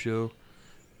just Creep Show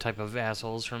type of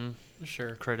assholes from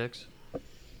Sure. critics.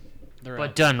 They're But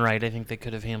out. done right, I think they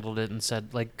could have handled it and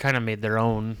said, like, kind of made their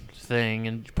own thing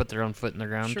and put their own foot in the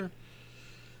ground. Sure.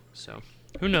 So,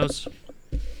 who knows?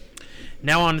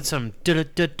 Now on to some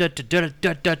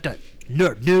nerd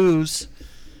news.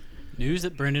 News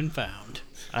that Brendan found.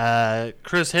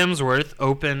 Chris Hemsworth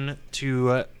open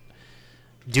to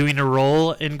doing a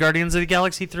role in Guardians of the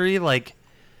Galaxy 3. Like,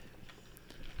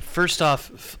 first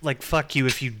off, like, fuck you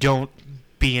if you don't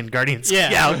be in Guardians of the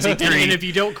Galaxy 3. And if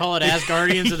you don't call it as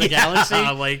Guardians of the Galaxy,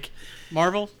 like,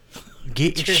 Marvel,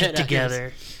 get your shit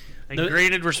together. And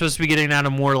granted, we're supposed to be getting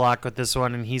Adam Warlock with this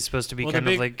one, and he's supposed to be Well, kind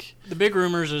of like... The big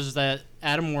rumors is that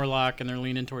Adam Warlock, and they're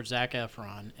leaning towards Zac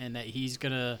Efron, and that he's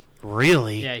going to...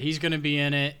 Really? Yeah, he's going to be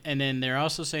in it, and then they're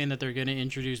also saying that they're going to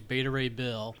introduce Beta Ray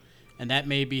Bill, and that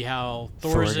may be how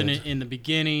Thor's in it in the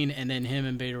beginning, and then him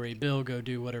and Beta Ray Bill go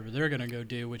do whatever they're going to go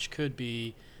do, which could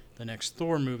be the next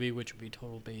Thor movie, which would be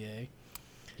total BA.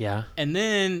 Yeah. And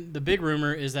then the big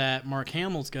rumor is that Mark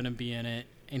Hamill's going to be in it,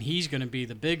 and he's going to be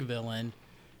the big villain,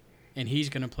 and he's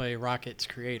going to play Rocket's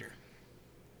creator.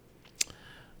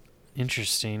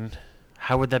 Interesting.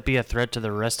 How would that be a threat to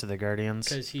the rest of the Guardians?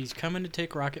 Because he's coming to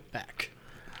take Rocket back.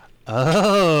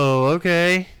 Oh,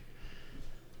 okay.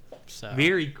 So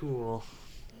Very cool.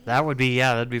 That would be,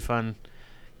 yeah, that'd be fun.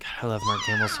 God, I love Mark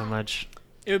Hamill so much.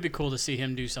 it would be cool to see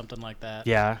him do something like that.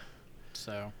 Yeah.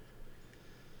 So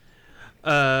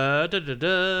Oh,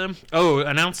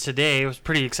 announced today. I was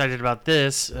pretty excited about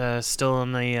this. Still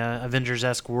in the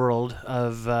Avengers-esque world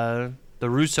of the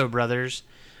Russo brothers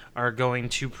are going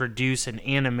to produce an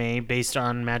anime based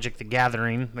on Magic the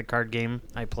Gathering, the card game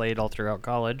I played all throughout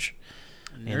college.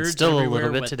 And nerds still a everywhere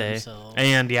little bit wet today. themselves.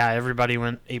 And yeah, everybody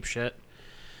went apeshit.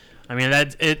 I mean,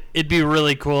 it'd be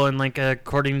really cool, and like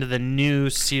according to the new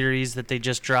series that they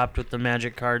just dropped with the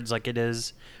Magic cards, like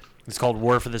it's called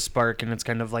War for the Spark, and it's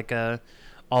kind of like a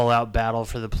all-out battle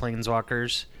for the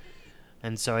Planeswalkers.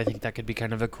 And so I think that could be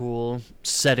kind of a cool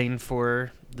setting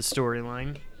for the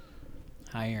storyline.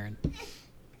 Hi, Aaron.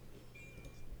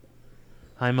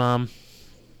 Hi, Mom.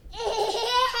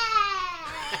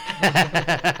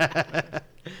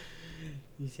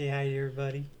 You say hi to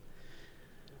everybody.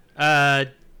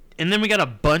 And then we got a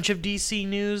bunch of DC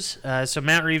news. So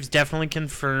Matt Reeves definitely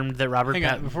confirmed that Robert Hang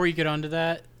on, Pattinson... before you get on to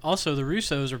that, also the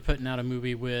Russos are putting out a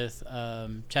movie with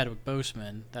Chadwick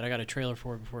Boseman that I got a trailer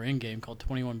for before Endgame called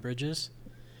 21 Bridges.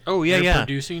 Oh, yeah, They're yeah.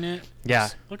 producing it. Yeah.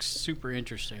 Looks super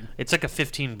interesting. It's like a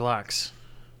 15 blocks,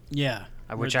 Yeah.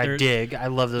 which Where I dig. I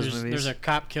love those movies. There's a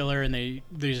cop killer, and they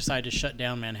decide to shut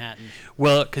down Manhattan.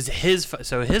 Well, because his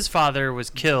father was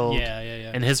killed,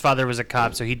 Yeah. and his father was a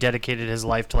cop, so he dedicated his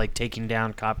life to like taking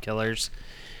down cop killers.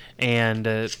 And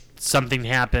something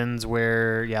happens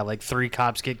where like 3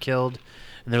 cops get killed,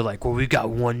 and they're like, "Well, we've got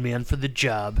one man for the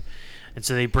job," and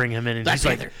so they bring him in, and he's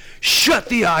like, "Shut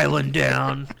the island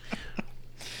down."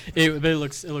 But it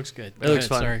looks good. It looks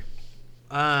fun. Sorry.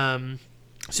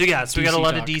 So we got a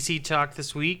lot talk. of DC talk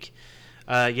this week.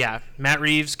 Matt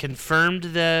Reeves confirmed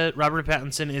that Robert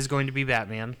Pattinson is going to be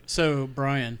Batman. So,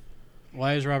 Brian,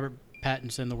 why is Robert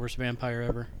Pattinson the worst vampire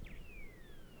ever?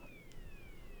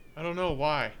 I don't know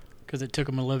why. Because it took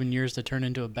him 11 years to turn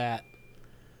into a bat.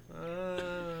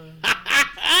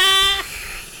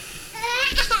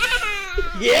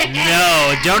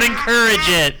 No, don't encourage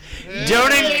it.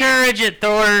 Don't encourage it,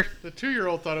 Thor. The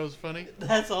 2-year-old thought it was funny.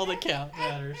 That's all that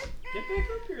matters. Get back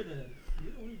up here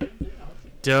then.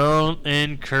 Don't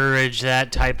encourage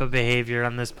that type of behavior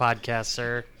on this podcast,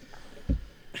 sir.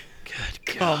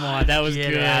 Come on, that was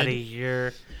Get good. out of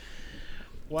here.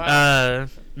 Wow.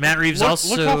 Matt Reeves look,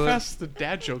 also. look how fast the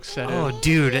dad joke set in. Oh,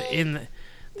 dude!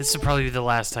 This will probably be the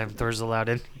last time Thor's allowed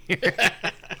in here.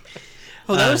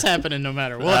 Oh, that was happening no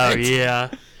matter what. Oh yeah.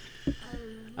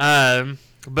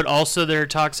 But also there are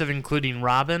talks of including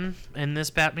Robin in this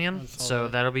Batman, so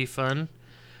that'll be fun.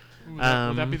 Would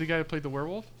that be the guy who played the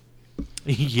werewolf?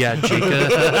 Yeah, Jacob.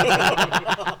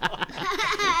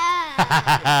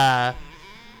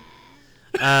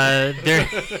 They're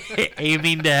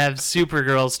aiming to have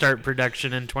Supergirl start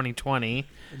production in 2020.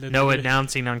 No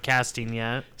announcing on casting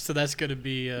yet. So that's going to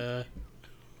be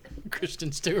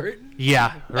Kristen Stewart.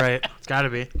 Yeah, right. It's got to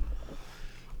be.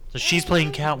 So she's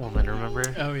playing Catwoman,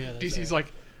 remember? Oh, yeah. DC's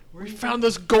like, we found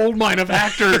this gold mine of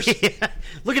actors. Yeah.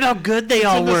 Look at how good they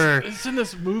all were. It's in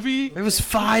this movie. There was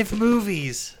 5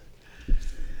 movies.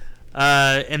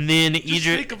 And then Just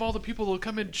think of all the people that'll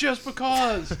come in just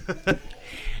because.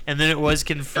 And then it was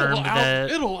confirmed that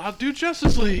it'll outdo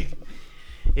Justice League.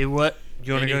 it what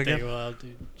you want to go again? Will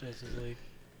outdo Justice League.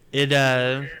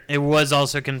 It was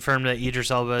also confirmed that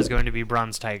Idris Elba is going to be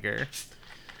Bronze Tiger,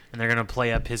 and they're going to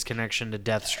play up his connection to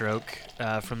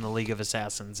Deathstroke from the League of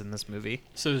Assassins in this movie.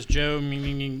 So is Joe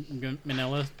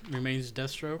Manella remains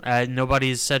Deathstroke?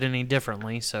 Nobody's said any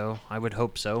differently, so I would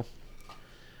hope so.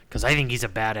 Because I think he's a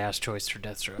badass choice for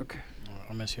Deathstroke.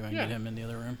 I'll miss you. I can get him in the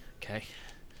other room. Okay.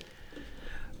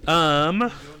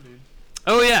 Oh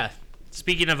yeah.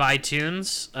 Speaking of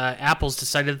iTunes, Apple's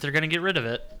decided that they're going to get rid of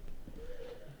it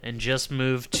and just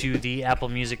move to the Apple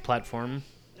Music platform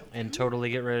and totally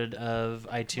get rid of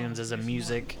iTunes as a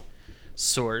music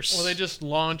source. Well, they just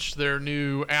launched their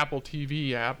new Apple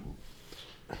TV app,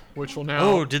 which will now.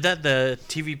 Oh, did that the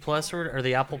TV Plus or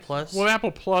the Apple Plus? Well,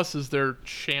 Apple Plus is their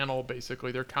channel,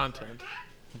 basically their content,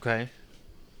 Okay.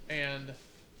 and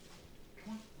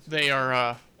they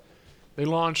are. They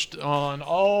launched on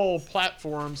all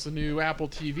platforms the new Apple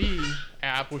TV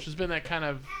app, which has been that kind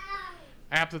of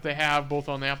app that they have both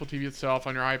on the Apple TV itself,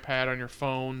 on your iPad, on your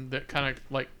phone, that kind of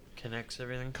like Connects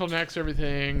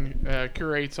everything.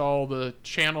 Curates all the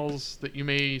channels that you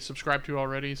may subscribe to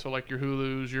already. So like your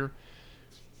Hulu's, your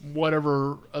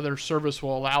whatever other service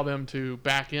will allow them to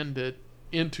back end it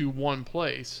into one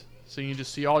place. So you can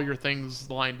just see all your things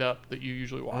lined up that you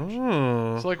usually watch.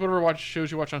 Oh. So like whatever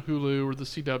shows you watch on Hulu or the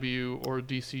CW or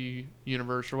DC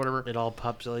Universe or whatever, It all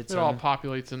populates. it all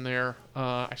populates in there.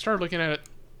 I started looking at it,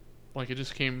 like it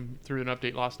just came through an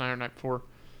update last night or night before.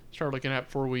 Started looking at it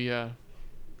before we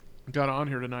got on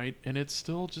here tonight, and it's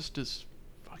still just as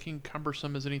fucking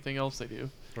cumbersome as anything else they do.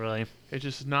 Really? It's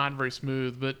just not very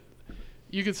smooth, but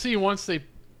you can see once they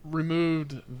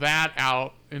removed that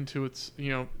out into its,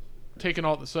 taken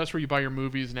all. So that's where you buy your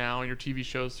movies now and your TV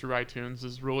shows through iTunes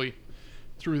is really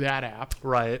through that app.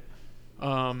 Right.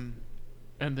 And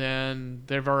then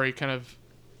they've already kind of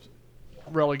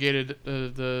relegated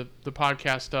the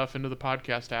podcast stuff into the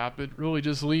podcast app. It really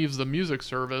just leaves the music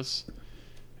service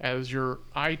as your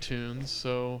iTunes.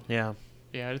 So Yeah.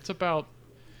 it's about.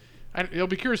 It'll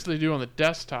be curious what they do on the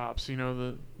desktops,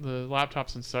 the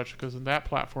laptops and such, because in that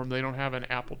platform they don't have an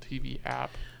Apple TV app.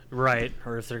 Right.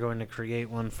 Or if they're going to create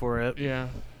one for it. Yeah,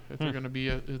 if they're going to be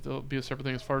it'll be a separate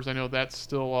thing. As far as I know, that's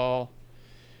still all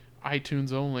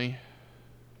iTunes only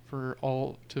for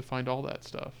all to find all that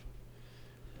stuff.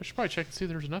 I should probably check and see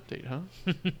if there's an update, huh?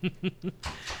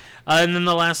 And then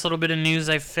the last little bit of news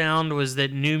I found was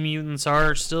that New Mutants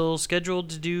are still scheduled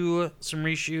to do some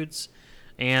reshoots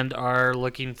and are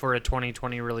looking for a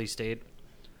 2020 release date.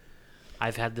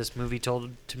 I've had this movie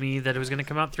told to me that it was going to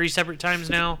come out 3 separate times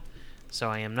now, so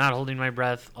I am not holding my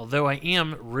breath, although I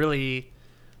am really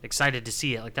excited to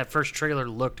see it. Like, that first trailer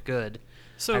looked good.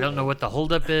 So I don't know what the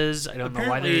holdup is. I don't know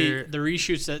why they're... the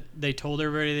reshoots that they told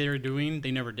everybody they were doing, they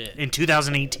never did. In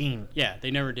 2018. Yeah, they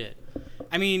never did.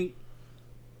 I mean,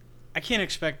 I can't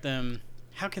expect them...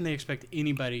 How can they expect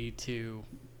anybody to,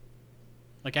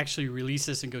 like, actually release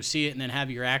this and go see it and then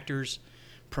have your actors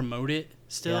promote it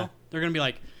still? Yeah. They're going to be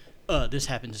like, this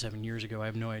happened 7 years ago. I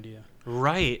have no idea.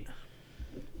 Right.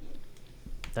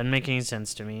 Doesn't make any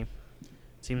sense to me.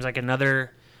 Seems like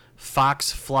another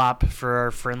Fox flop for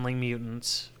our friendly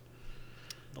mutants.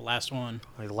 The last one.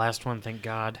 Like the last one, thank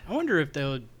God. I wonder if they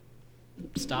would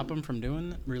stop them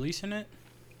from releasing it.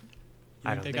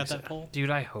 I don't they think got so. that pull?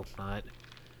 Dude, I hope not.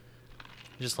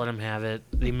 Just let them have it.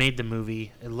 They made the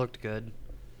movie. It looked good.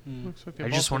 Looks like I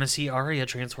just want to see Arya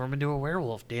transform into a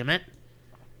werewolf, damn it.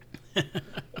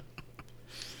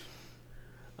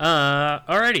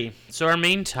 Alrighty. So our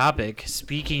main topic,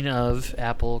 speaking of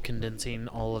Apple condensing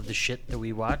all of the shit that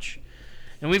we watch,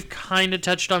 and we've kind of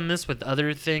touched on this with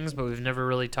other things, but we've never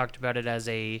really talked about it as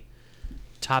a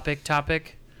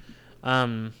topic.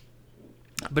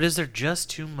 But is there just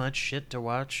too much shit to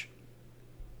watch?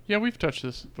 Yeah, we've touched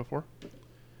this before.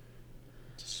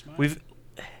 It's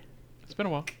It's been a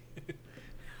while.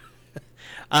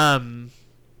 I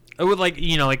would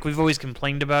like we've always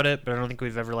complained about it, but I don't think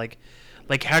we've ever like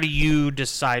how do you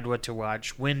decide what to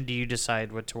watch? When do you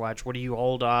decide what to watch? What do you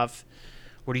hold off?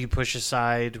 What do you push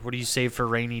aside? What do you save for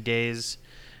rainy days?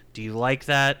 Do you like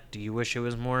that? Do you wish it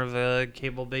was more of a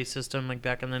cable-based system like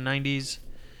back in the 90s?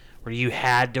 Where you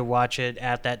had to watch it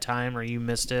at that time or you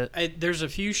missed it? There's a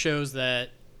few shows that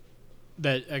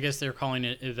I guess they're calling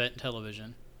it event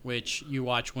television, which you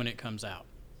watch when it comes out.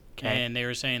 Okay. And they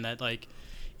were saying that like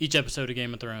each episode of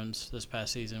Game of Thrones this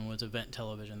past season was event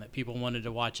television, that people wanted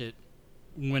to watch it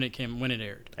when it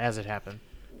aired. As it happened.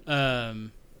 I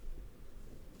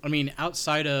mean,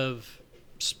 outside of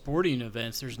sporting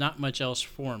events, there's not much else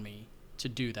for me to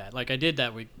do that. Like I did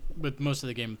that with most of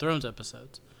the Game of Thrones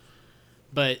episodes.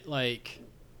 But like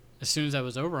as soon as that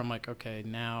was over, I'm like, okay,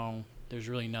 now there's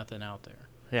really nothing out there.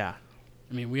 Yeah.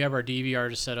 I mean, we have our DVR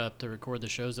to set up to record the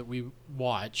shows that we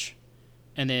watch.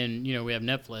 And then, we have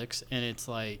Netflix, and it's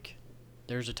like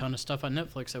there's a ton of stuff on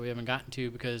Netflix that we haven't gotten to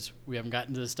because we haven't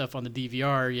gotten to the stuff on the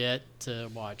DVR yet to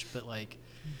watch. But, like,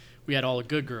 we had all the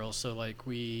Good Girls, so, like,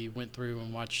 we went through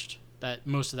and watched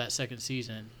most of that second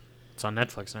season. It's on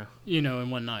Netflix now. In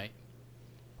one night.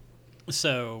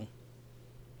 So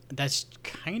that's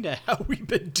kind of how we've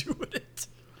been doing it.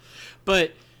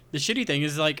 But the shitty thing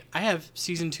is, like, I have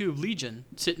season 2 of Legion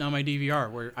sitting on my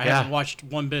DVR where I haven't watched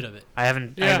one bit of it. I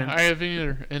haven't. Yeah, I haven't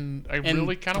either, and I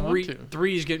really kind of want to.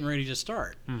 3 is getting ready to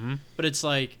start. Mm-hmm. But it's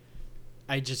like,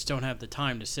 I just don't have the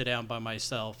time to sit down by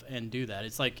myself and do that.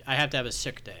 It's like I have to have a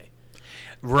sick day.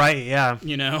 Right, yeah.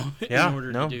 In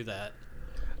order to do that.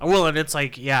 Well, and it's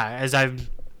like, I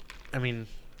mean,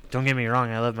 don't get me wrong,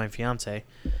 I love my fiance.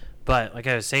 But, like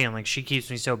I was saying, like, she keeps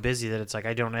me so busy that it's like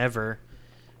I don't ever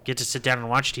get to sit down and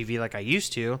watch TV like I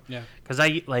used to. Yeah. Because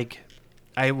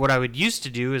what I would used to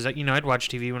do is, I'd watch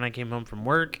TV when I came home from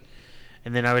work,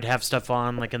 and then I would have stuff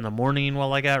on, like, in the morning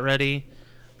while I got ready.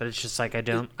 But it's just like I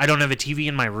don't have a TV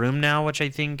in my room now, which I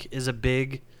think is a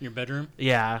big... Your bedroom?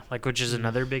 Yeah, which is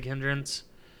another big hindrance.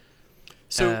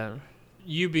 So,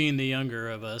 you being the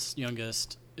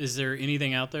youngest, is there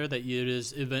anything out there that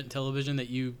is event television that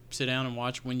you sit down and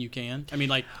watch when you can? I mean,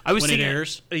 like, when it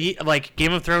airs? Like,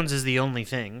 Game of Thrones is the only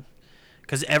thing.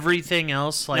 Because everything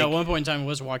else, like... No, at one point in time it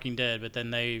was Walking Dead, but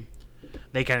then they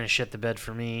kind of shit the bed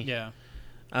for me. Yeah.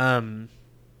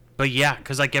 But yeah,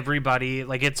 because, like, everybody...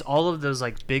 Like, it's all of those,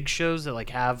 like, big shows that,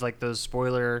 like, have, like, those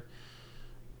spoiler...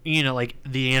 like,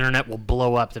 the internet will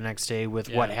blow up the next day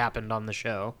with what happened on the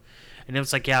show. And it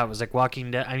was like, it was like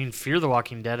Walking Dead. I mean, Fear the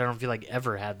Walking Dead, I don't feel like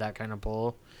ever had that kind of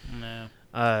pull.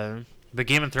 No. But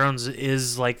Game of Thrones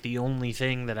is, like, the only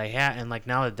thing that I had. And, like,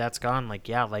 now that that's gone, like,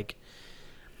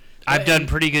 I've done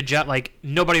pretty good job. Like,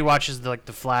 nobody watches, the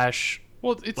Flash,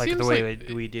 well, it like, seems the way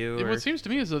we do. What seems to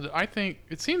me is that I think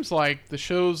it seems like the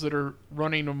shows that are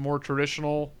running a more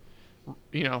traditional,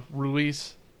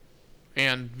 release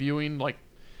and viewing, like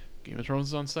Game of Thrones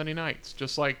is on Sunday nights,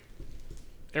 just like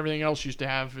everything else used to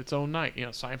have its own night.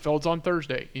 Seinfeld's on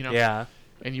Thursday, Yeah.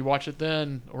 And you watch it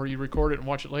then, or you record it and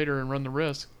watch it later and run the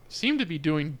risk. Seem to be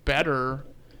doing better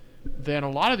than a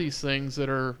lot of these things that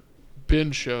are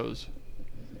binge shows.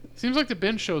 Seems like the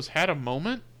binge shows had a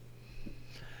moment.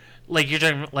 Like, you're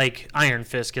talking, like, Iron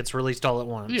Fist gets released all at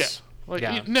once. Yeah. Like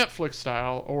Netflix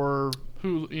style, or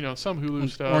some Hulu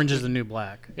stuff. Orange is the New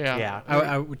Black. Yeah.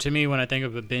 Yeah. To me, when I think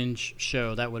of a binge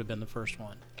show, that would have been the first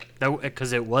one.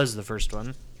 Because it was the first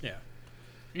one. Yeah.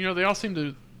 They all seem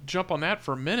to jump on that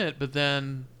for a minute, but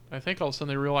then I think all of a sudden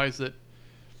they realize that,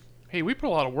 hey, we put a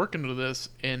lot of work into this,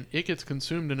 and it gets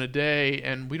consumed in a day,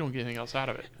 and we don't get anything else out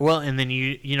of it. Well, and then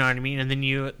you know what I mean? And then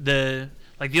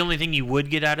the only thing you would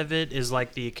get out of it is,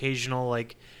 like, the occasional,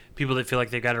 like, people that feel like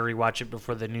they've got to rewatch it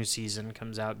before the new season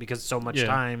comes out because so much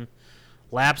time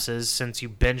lapses since you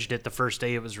binged it the first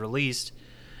day it was released.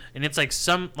 And it's like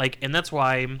and that's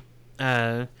why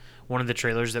one of the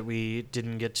trailers that we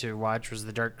didn't get to watch was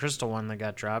the Dark Crystal one that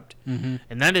got dropped. Mm-hmm.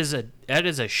 And that is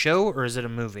a show, or is it a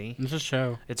movie? It's a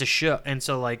show. It's a show. And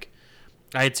so, like,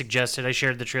 I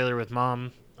shared the trailer with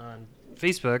Mom on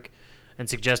Facebook and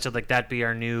suggested, like, that be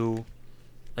our new,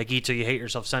 like, Eat Till You Hate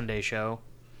Yourself Sunday show.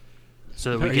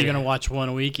 So that Are you going to watch one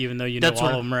a week even though all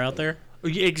of them are out there?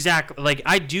 Exactly. Like,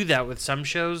 I do that with some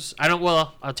shows.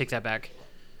 I'll take that back.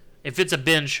 If it's a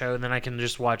binge show, then I can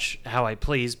just watch how I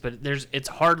please, but it's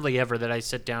hardly ever that I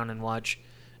sit down and watch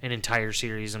an entire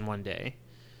series in one day.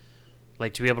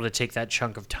 Like, to be able to take that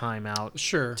chunk of time out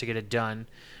to get it done.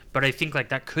 But I think, like,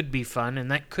 that could be fun,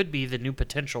 and that could be the new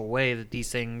potential way that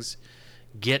these things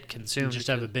get consumed. Just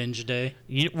have a binge day.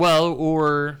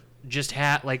 Or just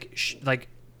like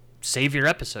save your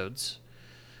episodes.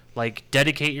 Like,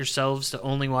 dedicate yourselves to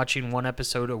only watching one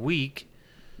episode a week.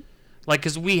 Like,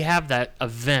 because we have that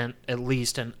event, at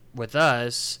least with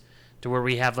us, to where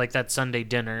we have, like, that Sunday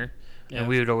dinner, and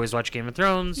we would always watch Game of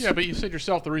Thrones. Yeah, but you said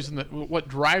yourself the reason that what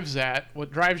drives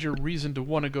your reason to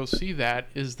want to go see that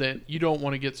is that you don't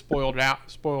want to get spoiled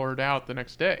out the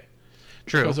next day.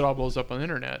 True. Because it all blows up on the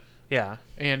internet. Yeah.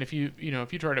 And if you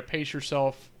try to pace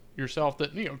yourself,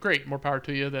 that, great, more power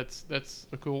to you. That's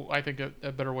a cool, I think,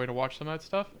 a better way to watch some of that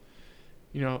stuff.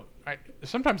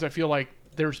 Sometimes I feel like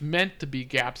there's meant to be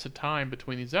gaps of time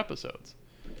between these episodes.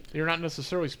 You're not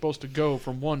necessarily supposed to go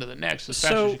from one to the next as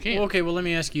fast as you can. Okay, well, let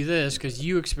me ask you this, because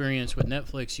you experience with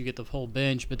Netflix, you get the whole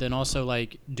binge, but then also,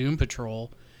 like, Doom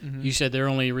Patrol, you said they're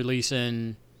only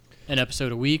releasing an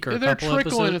episode a week or a couple episodes? They're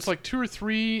trickling. It's like 2 or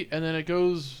 3, and then it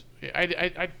goes...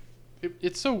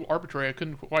 it's so arbitrary. I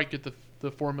couldn't quite get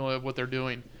the formula of what they're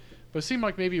doing. But it seemed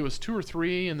like maybe it was 2 or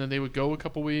 3, and then they would go a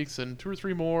couple weeks, and 2 or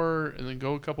 3 more, and then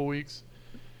go a couple weeks.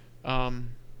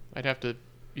 I'd have to,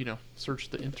 search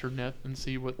the internet and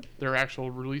see what their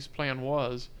actual release plan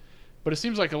was. But it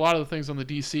seems like a lot of the things on the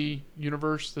DC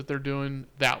universe that they're doing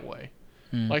that way.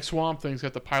 Like Swamp Thing's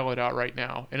got the pilot out right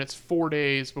now, and it's 4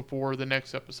 days before the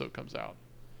next episode comes out.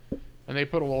 And they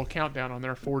put a little countdown on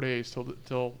there, 4 days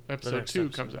till episode 2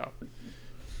 comes out.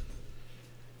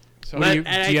 So do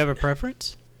you have a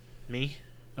preference? Me?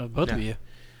 Both of you.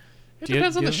 It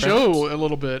depends on the show a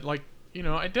little bit. Like,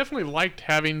 I definitely liked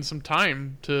having some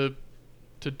time to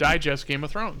digest Game of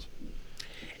Thrones.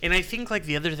 And I think, like,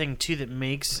 the other thing, too, that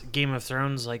makes Game of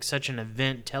Thrones, like, such an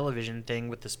event television thing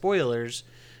with the spoilers,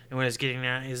 and what I was getting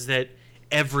at, is that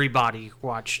everybody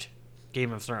watched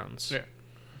Game of Thrones. Yeah.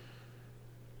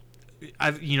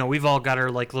 We've all got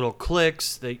our, like, little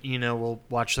cliques that, we'll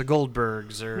watch the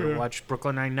Goldbergs or watch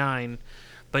Brooklyn Nine-Nine,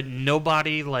 but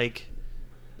nobody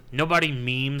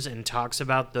memes and talks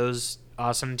about those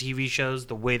awesome TV shows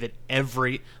the way that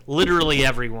literally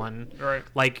everyone, right?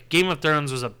 Like, Game of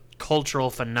Thrones was a cultural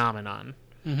phenomenon.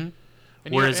 Mm-hmm.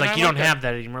 Whereas, you don't have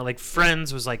that anymore. Like,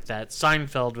 Friends was like that.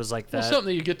 Seinfeld was like that. Well, something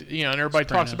that you get to, and everybody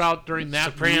talks about during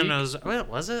that Sopranos. Well,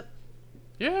 was it?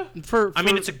 Yeah. I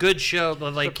mean, it's a good show,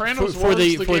 but, like... Sopranos was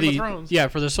the Game of Thrones. Yeah,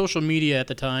 for the social media at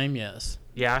the time, yes.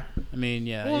 Yeah? I mean,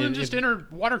 yeah. Well, and just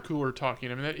water cooler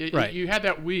talking. I mean, right. You had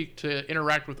that week to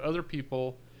interact with other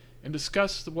people and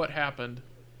discuss what happened,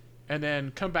 and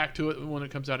then come back to it when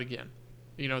it comes out again,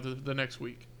 the next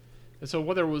week. And so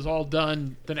whether it was all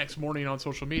done the next morning on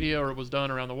social media, or it was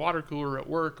done around the water cooler at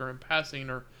work, or in passing,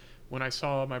 or when I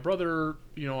saw my brother,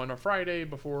 on a Friday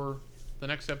before the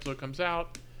next episode comes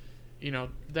out,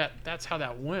 that's how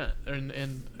that went.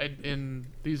 And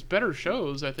these better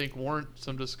shows, I think, warrant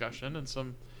some discussion and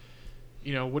some,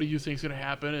 what do you think is going to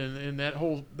happen, and that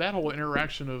whole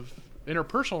interaction of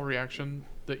interpersonal reaction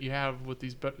that you have with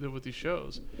these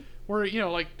shows, where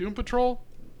like Doom Patrol,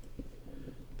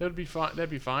 that'd be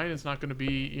fine. It's not going to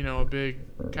be a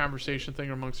big conversation thing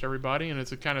amongst everybody, and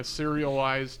it's a kind of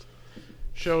serialized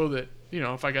show that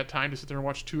if I got time to sit there and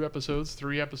watch 2 episodes,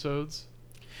 3 episodes.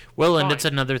 Well, and it's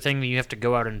another thing that you have to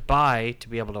go out and buy to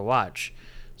be able to watch.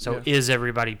 So is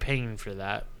everybody paying for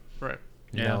that? Right.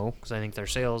 No, because I think their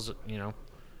sales,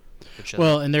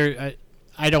 Well, and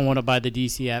I don't want to buy the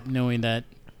DC app knowing that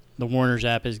the Warner's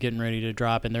app is getting ready to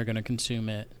drop and they're going to consume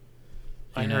it.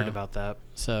 I heard about that.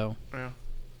 So. Yeah.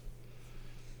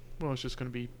 Well, it's just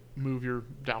going to be move your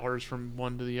dollars from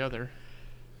one to the other.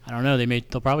 I don't know.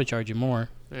 They'll probably charge you more.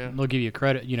 Yeah. They'll give you a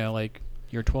credit. Like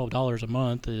your $12 a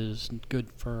month is good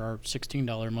for our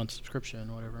 $16 a month subscription,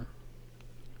 or whatever.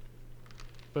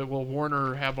 But will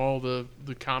Warner have all the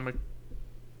comic,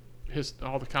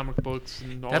 all the comic books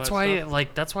and all that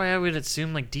stuff? That's why I would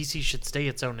assume like DC should stay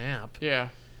its own app. Yeah.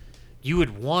 You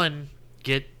would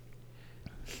get.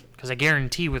 Because I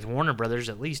guarantee with Warner Brothers,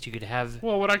 at least you could have...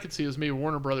 Well, what I could see is maybe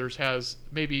Warner Brothers has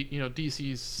maybe,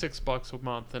 DC's $6 a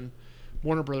month, and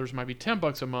Warner Brothers might be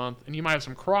 $10 a month, and you might have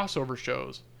some crossover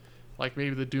shows, like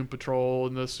maybe the Doom Patrol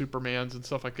and the Supermans and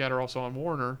stuff like that are also on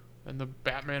Warner, and the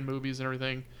Batman movies and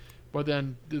everything. But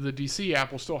then the DC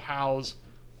app will still house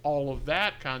all of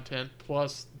that content,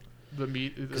 plus the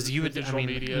digital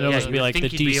media. It'll almost be like the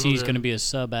DC is going to be a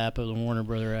sub app of the Warner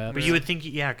Brother app. But you would think,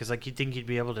 because you'd think you'd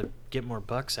be able to get more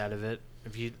bucks out of it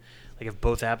if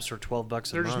both apps were $12 a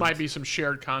month. There just might be some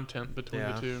shared content between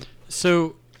the two.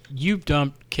 So you've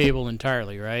dumped cable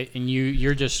entirely, right? And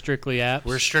you're just strictly apps.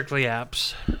 We're strictly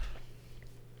apps,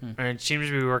 and it seems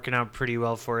to be working out pretty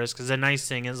well for us. Because the nice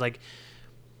thing is,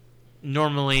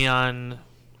 normally on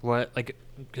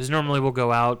because normally we'll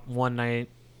go out one night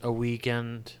a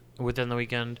weekend. within the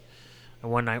weekend,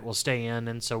 and one night we'll stay in,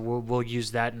 and so we'll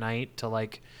use that night to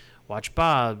like watch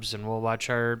Bob's, and we'll watch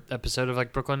our episode of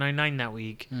like Brooklyn Nine-Nine that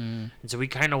week. And so we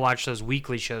kind of watch those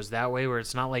weekly shows that way, where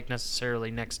it's not like necessarily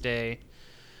next day,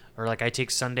 or like I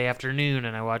take Sunday afternoon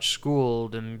and I watch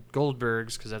Schooled and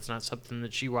Goldberg's because that's not something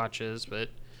that she watches, but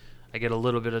I get a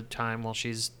little bit of time while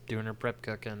she's doing her prep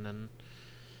cooking, and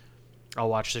I'll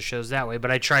watch the shows that way.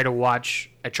 But I try to watch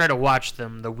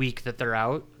them the week that they're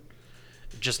out,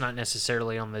 just not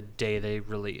necessarily on the day they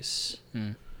release,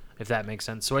 if that makes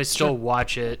sense. So I still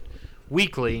watch it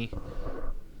weekly,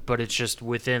 but it's just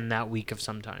within that week of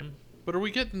some time. But are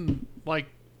we getting like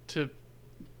to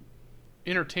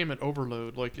entertainment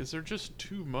overload? Like, is there just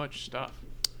too much stuff?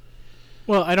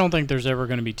 Well, I don't think there's ever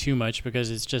going to be too much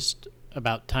because it's just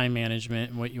about time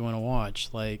management and what you want to watch.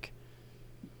 Like,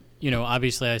 you know,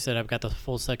 obviously I said I've got the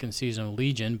full second season of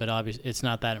Legion, but obviously it's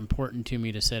not that important to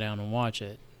me to sit down and watch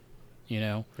it, you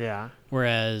know? Yeah.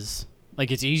 Whereas, like,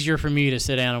 it's easier for me to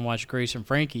sit down and watch Grace and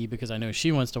Frankie because I know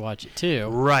she wants to watch it too.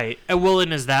 Right. Well,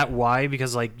 and is that why?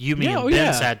 Because, like, me and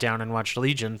Ben sat down and watched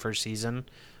Legion first season.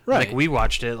 Right. Like, we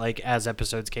watched it, like, as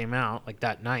episodes came out, like,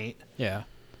 that night. Yeah.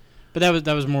 But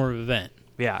that was more of an event.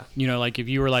 Yeah. You know, like, if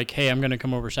you were like, hey, I'm going to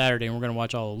come over Saturday and we're going to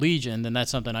watch all of Legion, then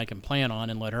that's something I can plan on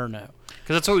and let her know.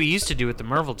 Because that's what we used to do with the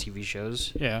Marvel TV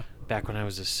shows. Yeah. Back when I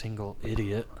was a single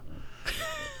idiot.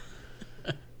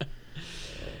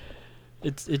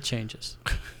 It changes.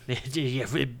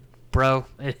 Yeah, bro,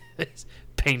 it's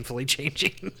painfully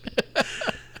changing.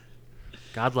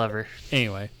 God love her.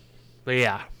 Anyway. But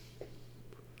yeah.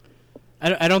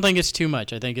 I don't think it's too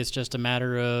much. I think it's just a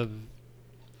matter of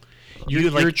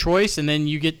your choice, and then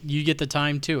you get the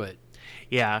time to it.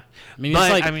 Yeah. I mean, it's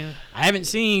like, I haven't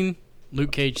seen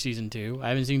Luke Cage Season 2. I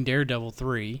haven't seen Daredevil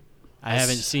 3. I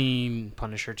haven't seen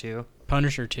Punisher 2.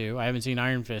 I haven't seen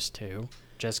Iron Fist 2.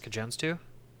 Jessica Jones 2?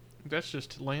 That's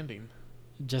just Landing.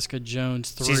 Jessica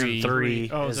Jones 3. Season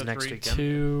 3 Oh, is is that next 3? weekend.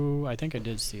 2. I think I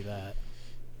did see that.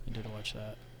 I did watch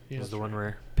that. It was the one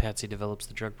where Patsy develops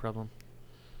the drug problem.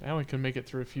 I only can make it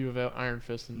through a few of Iron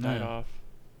Fist and died off.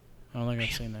 I don't think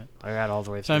I've seen that. I got all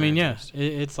the way through. So, I mean, yeah,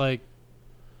 it's like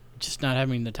just not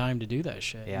having the time to do that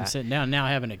shit. Yeah. And sitting down. Now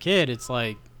having a kid, it's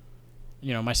like,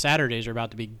 you know, my Saturdays are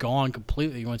about to be gone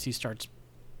completely once he starts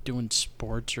doing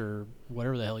sports or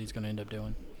whatever the hell he's going to end up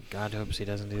doing. God hopes he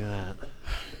doesn't do that.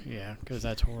 Yeah, because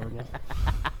that's horrible.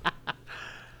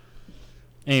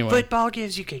 Anyway. Football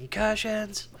gives you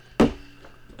concussions.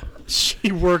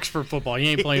 He works for football. He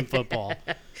ain't playing football.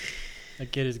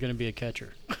 That kid is going to be a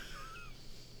catcher.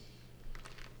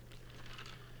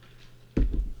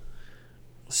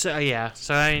 So yeah,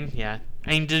 I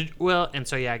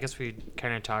guess we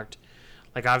kind of talked,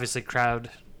 like, obviously crowd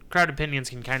opinions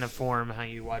can kind of form how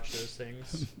you watch those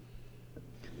things.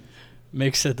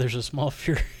 Mick said there's a small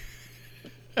fear.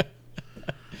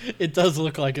 It does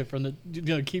look like it from the. You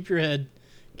know, keep your head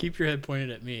pointed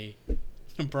at me.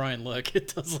 Brian, look,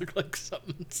 it does look like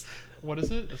something's. What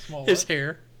is it? A small His what?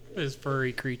 hair, his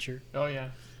furry creature. Oh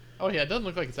yeah, it doesn't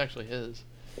look like it's actually his.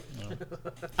 No.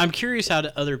 I'm curious how do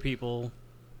other people,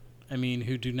 I mean,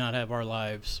 who do not have our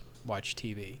lives, watch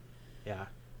TV. Yeah.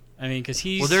 I mean, because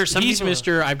he's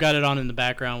Mr. I've got it on in the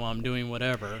background while I'm doing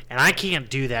whatever. And I can't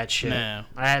do that shit. No.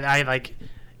 I like,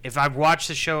 if I watch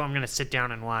the show, I'm gonna sit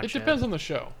down and watch it. It depends on the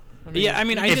show. I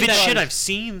mean, if it's shit I've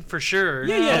seen for sure.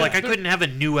 Yeah. Like, I couldn't have a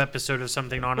new episode of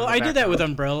something on. Well, I did that with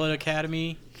Umbrella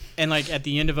Academy, and like at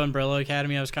the end of Umbrella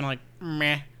Academy, I was kind of like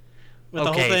meh with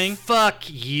the whole thing. Fuck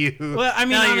you. Well, I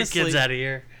mean, now honestly, your kid's out of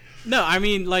here. No, I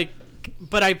mean, like,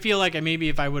 but I feel like maybe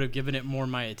if I would have given it more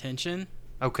my attention.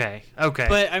 Okay.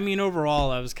 But I mean,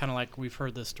 overall, I was kind of like, we've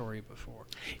heard this story before.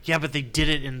 Yeah, but they did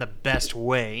it in the best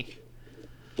way.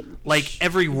 Like,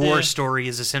 every war story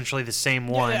is essentially the same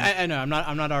one. Yeah, I know.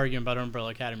 I'm not arguing about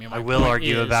Umbrella Academy. I will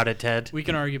argue about it, Ted. We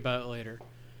can argue about it later.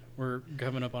 We're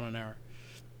coming up on an hour.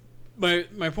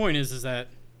 My point is that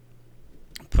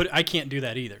I can't do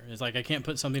that either. It's like I can't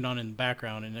put something on in the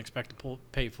background and expect to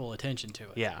pay full attention to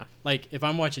it. Yeah. Like, if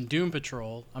I'm watching Doom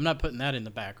Patrol, I'm not putting that in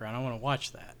the background. I want to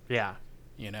watch that. Yeah.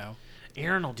 You know?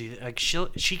 Erin will do that. Like,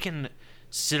 she can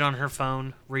sit on her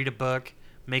phone, read a book,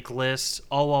 make lists,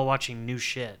 all while watching new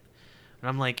shit. And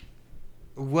I'm like,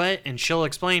 what? And she'll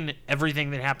explain everything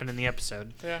that happened in the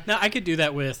episode. Yeah. Now, I could do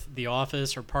that with The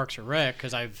Office or Parks or Rec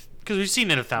because we've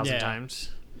seen it 1,000 times.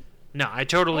 No, I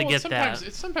totally get that.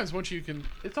 It's sometimes once you can,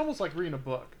 it's almost like reading a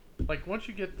book. Like, once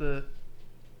you get the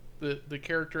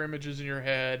character images in your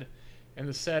head and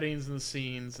the settings and the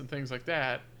scenes and things like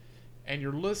that, and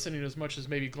you're listening as much as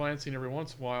maybe glancing every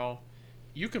once in a while,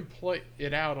 you can play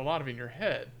it out a lot of in your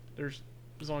head.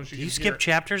 As long as you Do can you skip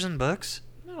chapters in books?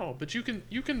 No, but you can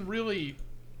really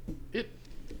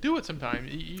do it sometime.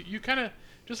 You kind of,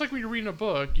 just like when you're reading a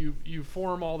book, you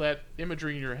form all that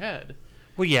imagery in your head.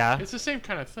 Well, yeah. It's the same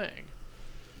kind of thing.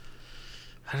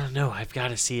 I don't know. I've got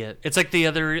to see it. It's like the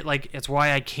other, like, it's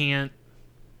why I can't,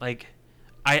 like,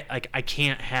 I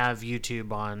can't have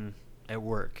YouTube on at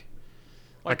work.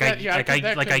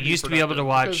 I used to be able to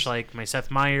watch like my Seth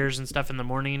Meyers and stuff in the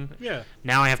morning. Yeah.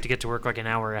 Now I have to get to work like an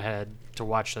hour ahead to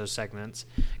watch those segments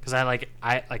because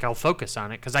I'll focus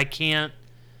on it because I can't.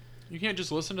 You can't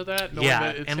just listen to that.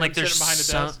 Yeah, That and like there's behind a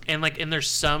some desk. and there's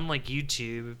some like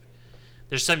YouTube.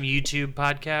 There's some YouTube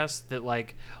podcasts that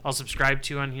like I'll subscribe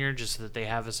to on here just so that they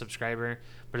have a subscriber,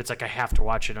 but it's like I have to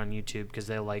watch it on YouTube because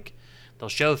they'll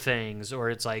show things,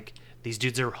 or it's like these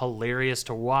dudes are hilarious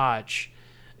to watch.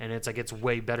 And it's like it's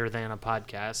way better than a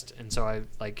podcast, and so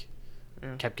I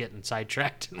kept getting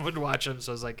sidetracked and would watch them.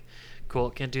 So I was like,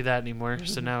 "Cool, can't do that anymore."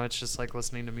 So now it's just like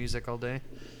listening to music all day.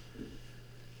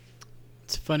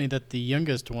 It's funny that the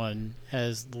youngest one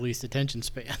has the least attention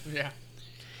span. Yeah.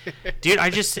 Dude,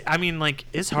 I mean, like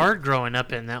it's hard growing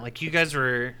up in that. Like you guys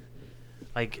were,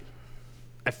 like,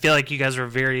 I feel like you guys were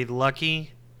very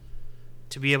lucky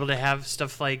to be able to have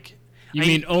stuff like. You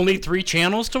mean only 3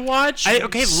 channels to watch?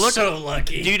 Okay, look, so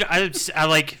lucky, dude. I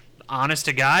like, honest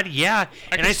to God, yeah.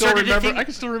 I can still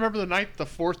remember the night the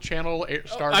 4th channel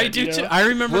started. I do too. I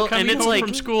remember coming and it's home like,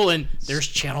 from school and there's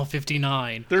channel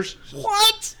 59. There's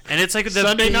what? And it's like the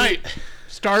Sunday night,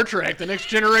 Star Trek: The Next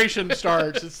Generation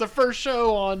starts. It's the first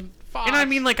show on Fox. And I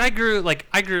mean, like I grew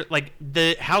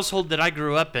the household that I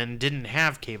grew up in didn't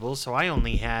have cable, so I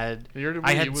only had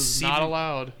it was not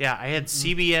allowed. Yeah, I had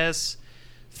CBS,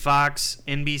 Fox,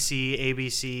 NBC,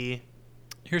 ABC.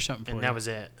 Here's something for you. And that was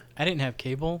it. I didn't have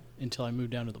cable until I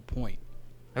moved down to the Point.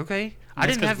 Okay. I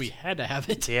didn't have. We had to have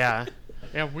it. Yeah.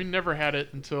 Yeah, we never had it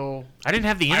until. I didn't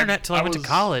have the internet till I went to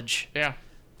college. Yeah.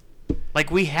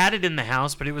 Like we had it in the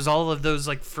house, but it was all of those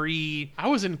like free. I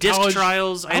was in disc college.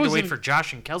 trials. I had to wait for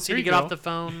Josh and Kelsey to get off the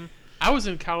phone. I was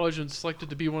in college and selected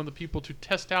to be one of the people to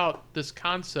test out this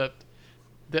concept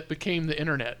that became the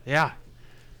internet. Yeah.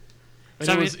 And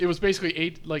so it was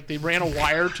basically they ran a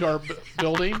wire to our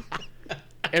building,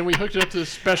 and we hooked it up to this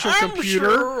special computer.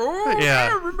 Sure.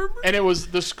 Yeah. And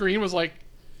the screen was like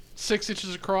 6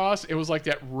 inches across. It was like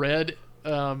that red,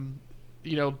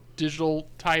 digital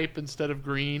type instead of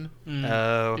green.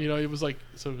 Oh. It was like,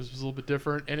 so it was a little bit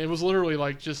different, and it was literally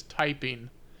like just typing,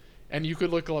 and you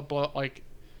could look up like.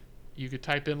 You could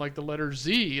type in like the letter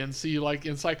Z and see like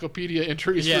encyclopedia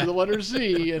entries for the letter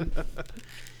Z. And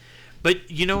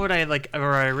but you know what I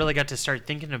really got to start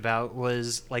thinking about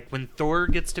was like when Thor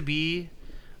gets to be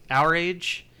our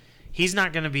age, he's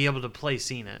not going to be able to play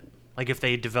Seen It. Like if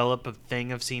they develop a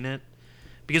thing of Seen It,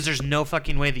 because there's no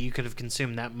fucking way that you could have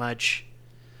consumed that much.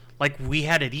 Like we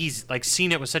had it easy. Like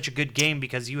Seen It was such a good game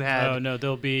because you had. Oh no,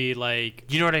 there'll be like.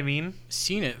 You know what I mean?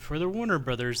 Seen It for the Warner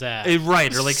Brothers app.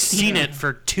 Right, or like Seen It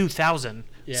for 2000.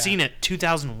 Yeah. Seen It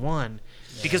 2001.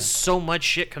 Yeah. Because so much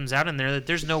shit comes out in there that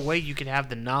there's no way you could have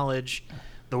the knowledge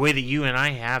the way that you and I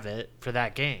have it for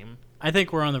that game. I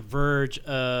think we're on the verge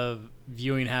of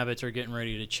viewing habits are getting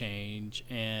ready to change,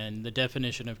 and the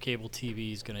definition of cable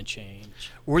TV is going to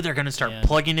change. Or they're going to start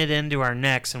plugging it into our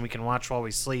necks and we can watch while we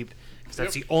sleep. Because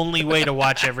that's the only way to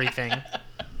watch everything.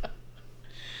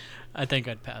 I think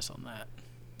I'd pass on that.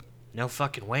 No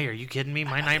fucking way. Are you kidding me?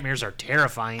 My nightmares are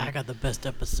terrifying. I got the best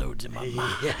episodes in my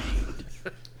mind.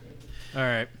 All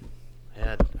right.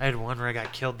 I had one where I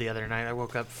got killed the other night. I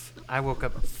woke up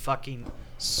fucking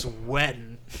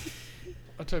sweating.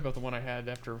 I'll tell you about the one I had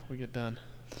after we get done.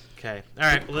 Okay. All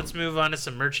right. Well, let's move on to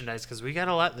some merchandise because we got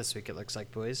a lot this week, it looks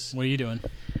like, boys. What are you doing?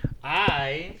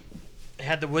 I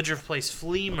had the Woodruff Place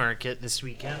Flea Market this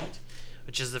weekend,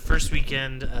 which is the first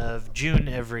weekend of June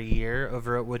every year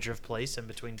over at Woodruff Place in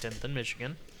between 10th and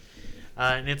Michigan.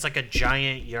 And it's like a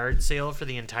giant yard sale for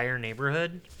the entire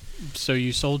neighborhood. So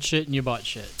you sold shit and you bought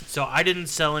shit. So I didn't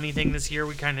sell anything this year.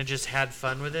 We kind of just had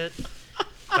fun with it.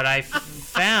 But I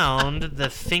found the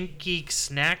Think Geek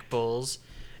snack bowls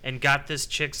and got this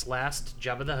chick's last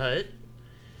Jabba the Hutt.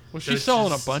 Was she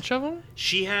selling a bunch of them?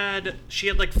 She had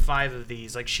like 5 of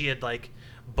these. Like she had like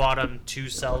bought them to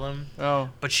sell them. Oh.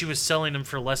 But she was selling them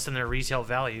for less than their retail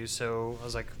value. So I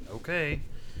was like, okay.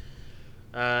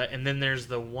 And then there's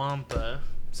the Wampa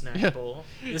snack bowl.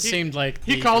 This seemed like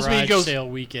the he calls me, he goes, sale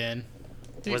weekend.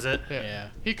 Was it? Yeah.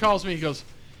 He calls me, he goes,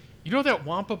 you know that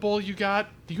Wampa bowl you got?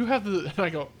 Do you have the... And I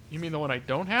go, you mean the one I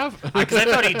don't have? Because I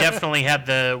thought he definitely had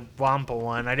the Wampa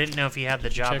one. I didn't know if he had the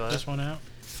Jabba. Check this one out.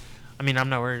 I mean, I'm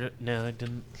not worried. No, I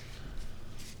didn't.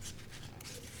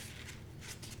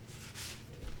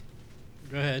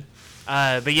 Go ahead.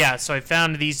 But yeah, so I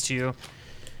found these two.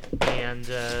 And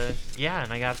yeah,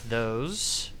 and I got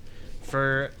those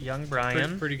for young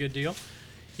Brian. Pretty good deal.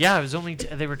 Yeah, it was only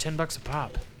they were $10 a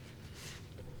pop.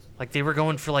 Like they were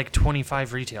going for like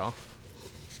 25 retail.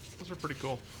 Those are pretty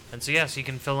cool. And so yeah, so you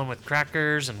can fill them with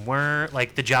crackers and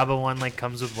like the Jabba one like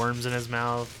comes with worms in his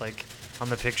mouth, like on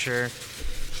the picture.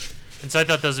 And so I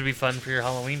thought those would be fun for your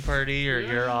Halloween party or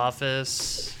your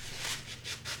office.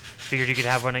 Figured you could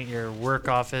have one at your work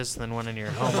office and then one in your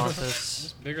home office.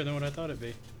 It's bigger than what I thought it'd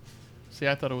be. See,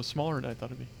 I thought it was smaller than I thought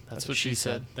it'd be. That's what she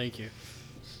said. Thank you.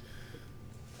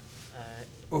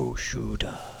 Oh, shoot.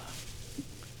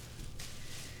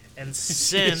 And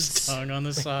since Tongue on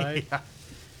the side. Yeah.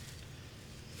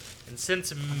 And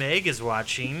since Meg is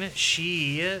watching,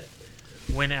 she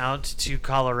went out to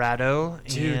Colorado.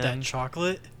 Dude, and that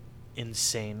chocolate.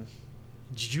 insane.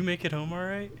 Did you make it home all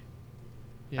right?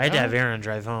 Yeah. I had to have Aaron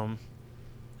drive home.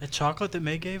 That chocolate that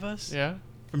May gave us Yeah.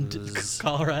 from Was-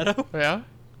 Colorado. Yeah.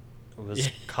 It was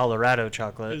Yeah. Colorado It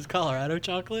chocolate. was Colorado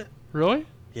chocolate. Really?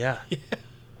 Yeah.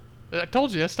 I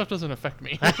told you that stuff doesn't affect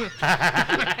me.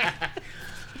 I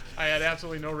had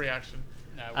absolutely no reaction.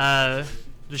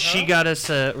 She got us.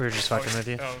 We were just fucking with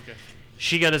you. Oh, okay.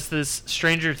 She got us this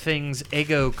Stranger Things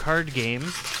Eggo card game,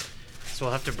 so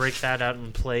we'll have to break that out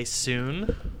and play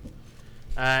soon.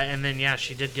 And then yeah,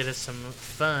 she did get us some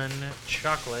fun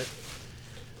chocolate,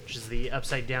 which is the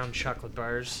upside down chocolate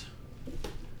bars,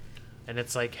 and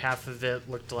it's like half of it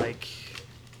looked like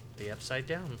the upside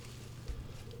down.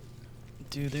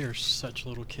 Dude, they are such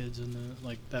little kids in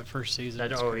that first season.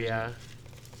 That, It's oh crazy. yeah.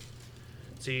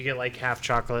 So you get like half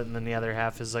chocolate, and then the other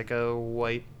half is like a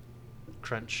white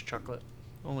crunch chocolate.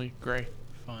 Only gray.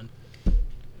 Fun.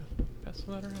 Pass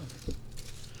that around.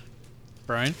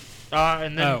 Brian?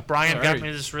 And then Oh, Brian got alright.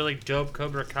 me this really dope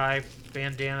Cobra Kai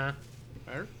bandana.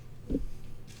 Fire?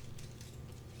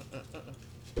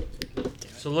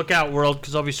 So look out, world,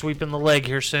 because I'll be sweeping the leg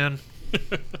here soon.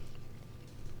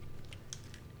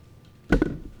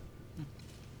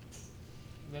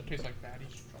 That tastes like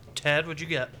Batty's chocolate. Ted, what'd you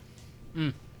get?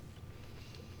 Mm.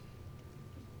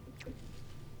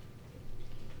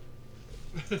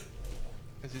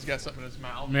 Because he's got something in his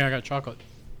mouth. I got chocolate.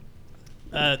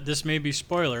 This may be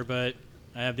spoiler, but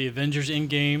I have the Avengers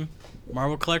in-game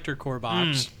Marvel Collector Core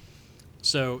box.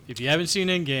 So if you haven't seen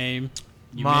in-game,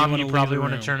 you Mom, may you wanna probably leave the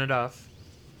want to room. turn it off.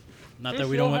 Not that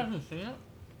we don't want.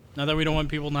 Not that we don't want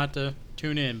people not to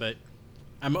tune in, but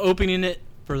I'm opening it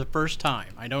for the first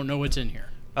time. I don't know what's in here.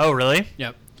 Oh, really?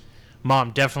 Yep.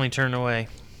 Mom, definitely turn away.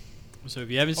 So if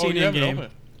you haven't Oh, seen you have it in-game,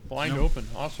 open. Blind Nope. open.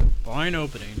 Awesome. blind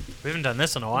opening. We haven't done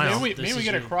this in a while. Maybe This we is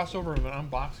get a your- crossover of an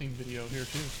unboxing video here,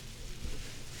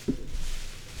 too.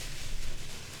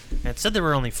 And it said there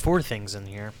were only 4 things in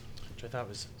here, which I thought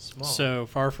was small. So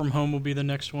Far From Home will be the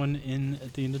next one in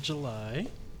at the end of July.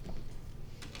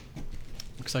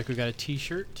 Looks like we got a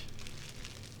T-shirt.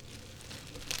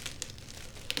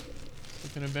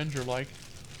 Like an Avenger like.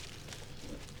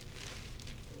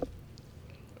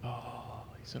 Oh,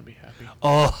 he's gonna be happy.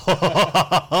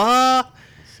 Oh,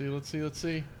 Let's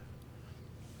see.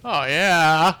 Oh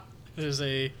yeah. There's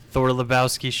a Thor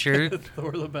Lebowski shirt.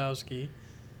 Thor Lebowski,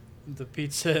 the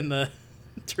pizza and the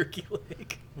turkey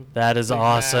leg. That is Big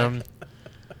awesome. Mac.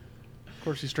 Of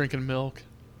course, he's drinking milk.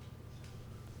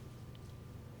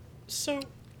 So,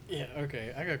 yeah,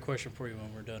 okay. I got a question for you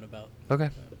when we're done about. Okay.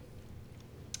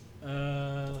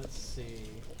 Let's see.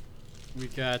 We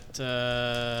got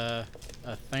a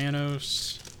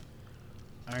Thanos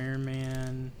Iron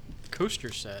Man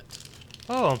coaster set.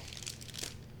 Oh,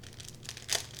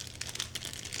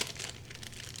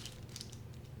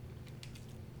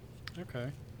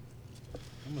 Okay.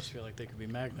 I almost feel like they could be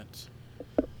magnets.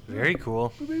 very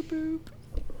cool. Boop, boop.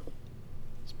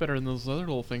 It's better than those other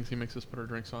little things he makes us put our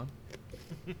drinks on.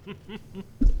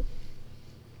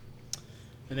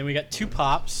 And then we got 2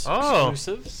 pops Oh.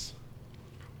 exclusives.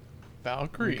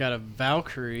 Valkyrie. We got a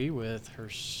Valkyrie with her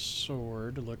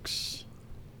sword. Looks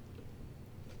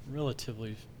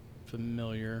relatively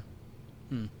familiar.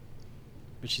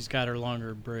 But she's got her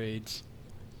longer braids.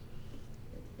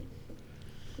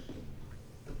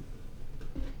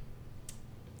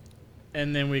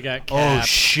 And then we got Cap Oh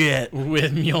shit.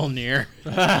 with Mjolnir.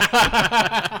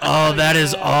 Oh, that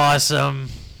is awesome.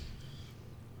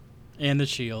 And the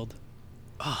shield.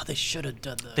 Oh, they should have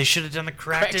done the... They should have done the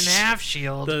cracked in Cracked half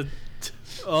shield.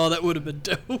 Oh, that would have been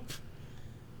dope.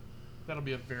 That'll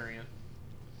be a variant.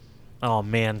 Oh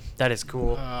man, that is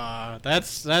cool.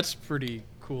 That's pretty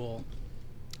cool.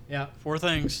 Yeah, 4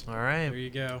 things. All right. There you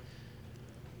go.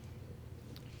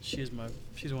 She's one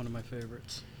of my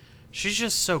favorites. She's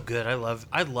just so good. I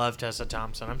love Tessa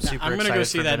Thompson. I'm super I'm excited gonna go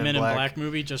see for that Men Men in Black. Black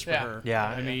movie just for Yeah. her. Yeah.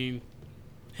 I mean,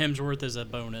 Hemsworth is a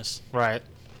bonus. Right.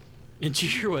 Did you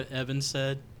hear what Evan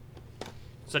said?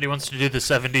 Said he wants to do the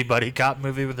 70 buddy cop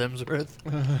movie with Hemsworth.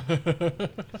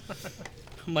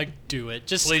 I'm like, do it.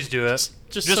 Just Please do it.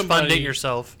 Just fund somebody- it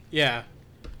yourself. Yeah.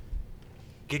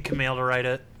 Get Camille to write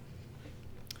it.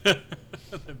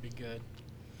 That'd be good.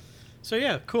 So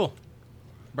yeah, cool.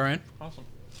 Brian? Awesome.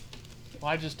 Well,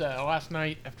 I just last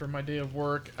night after my day of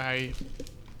work, I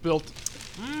built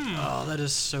Oh, that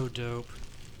is so dope.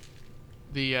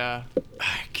 the I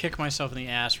kick myself in the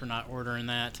ass for not ordering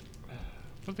that.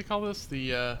 what do they call this?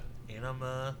 The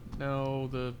Anima. no,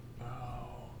 the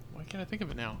why can't I think of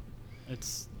it now?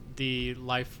 It's the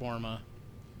Life Forma.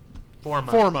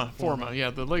 Forma. Yeah,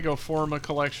 the Lego Forma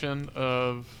collection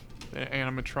of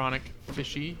animatronic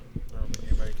fishy.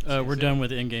 We're done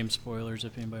with in-game spoilers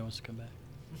if anybody wants to come back.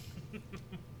 So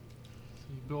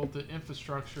you build the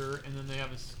infrastructure, and then they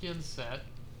have a skin set.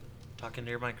 Talking to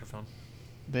your microphone.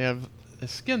 They have a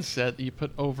skin set that you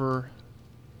put over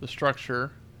the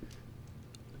structure,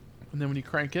 and then when you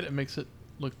crank it, it makes it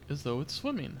look as though it's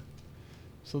swimming.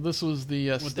 So this was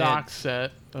the stock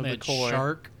set of the That koi.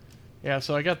 shark. Yeah,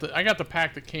 so I got the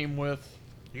pack that came with.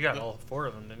 You got all 4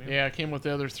 of them, didn't you? Yeah, it came with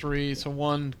the other 3. So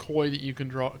one koi that you can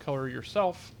color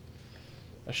yourself,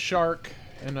 a shark,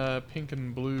 and a pink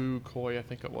and blue koi, I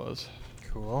think it was.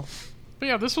 Cool. But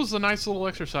yeah, this was a nice little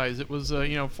exercise. It was,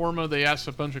 Forma, they asked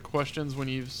a bunch of questions when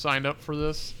you signed up for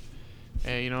this.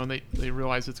 And, and they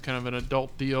realize it's kind of an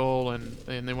adult deal, and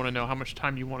they want to know how much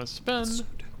time you want to spend. So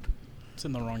dope. It's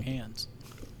in the wrong hands.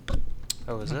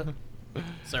 Oh, is it?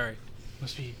 Sorry.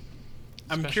 Must be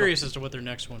I'm special. curious as to what their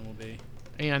next one will be.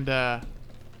 And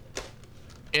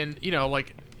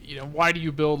why do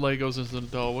you build Legos as an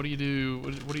adult? What do you do?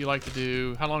 What do you like to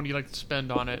do? How long do you like to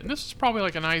spend on it? And this is probably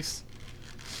like a nice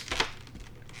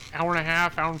hour and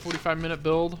 45-minute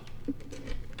build.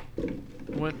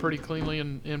 Went pretty cleanly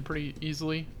and pretty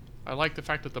easily. I like the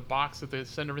fact that the box that they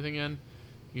send everything in,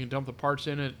 you can dump the parts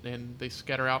in it and they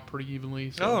scatter out pretty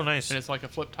evenly. So, Oh, nice. And it's like a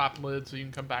flip top lid, so you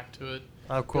can come back to it.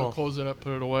 Oh, cool. Close it up,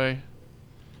 put it away.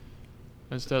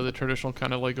 Instead of the traditional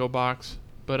kind of Lego box.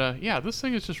 But yeah, this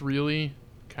thing is just really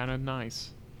kind of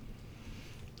nice.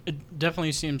 It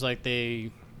definitely seems like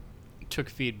they took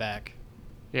feedback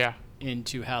Yeah.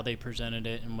 into how they presented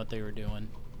it and what they were doing.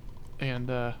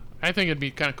 And I think it'd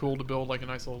be kind of cool to build like a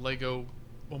nice little Lego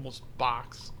almost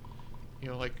box.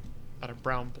 Like out of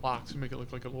brown blocks. Make it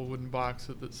look like a little wooden box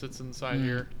that sits inside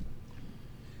here.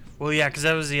 Well, yeah, because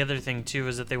that was the other thing, too,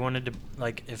 is that they wanted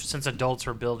to, since adults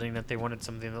were building it, they wanted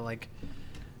something that,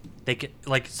 they could,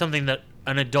 something that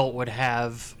an adult would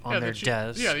have on their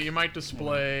desk. Yeah, you might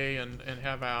display and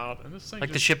have out. And this thing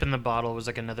The ship in the bottle was,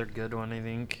 another good one, I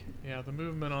think. Yeah, the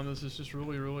movement on this is just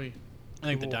really, really I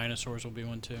think the cool. dinosaurs will be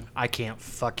one too. I can't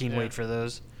fucking Yeah. wait for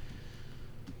those.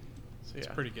 So, It's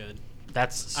yeah. pretty good.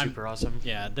 That's super awesome.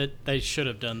 Yeah, that they should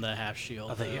have done the half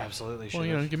shield. Oh, they absolutely should.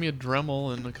 Well, give me a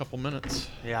Dremel in a couple minutes.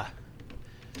 Yeah.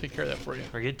 Take care of that for you.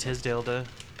 Or get Tisdale to...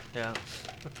 Yeah.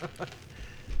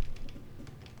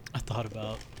 I thought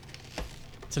about,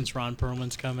 since Ron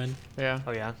Perlman's coming, Yeah.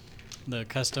 Oh, yeah. the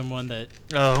custom one that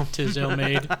Oh. Tisdale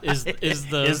made is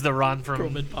the Ron from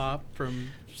Perlman pop from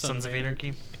Sons of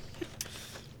Anarchy.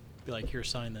 Be like, here,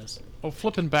 sign this. Oh,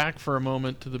 flipping back for a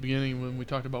moment to the beginning when we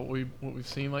talked about what we've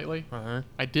seen lately. Uh-huh.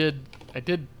 I did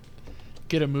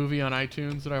get a movie on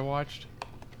iTunes that I watched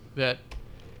that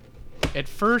at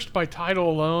first by title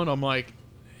alone I'm like,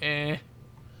 eh.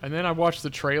 And then I watched the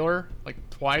trailer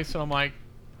twice and I'm like,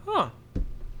 huh.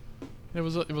 It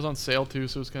was on sale too,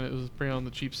 so it was pretty on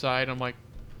the cheap side. I'm like,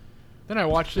 then I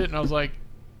watched it and I was like,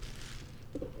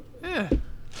 eh.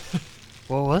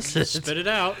 What was it? Spit it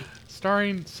out.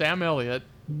 Starring Sam Elliott,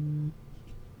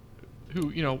 who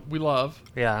we love.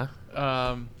 Yeah.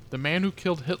 The man who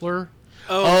killed Hitler.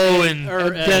 Oh, and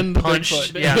then punched.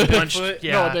 Bigfoot. Yeah, punched. Bigfoot?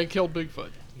 Yeah. No, they killed Bigfoot.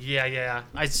 Yeah.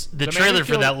 The man trailer who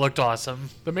for killed- that looked awesome.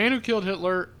 The man who killed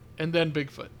Hitler, and then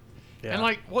Bigfoot. Yeah.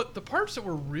 And what the parts that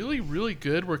were really, really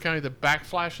good were kind of the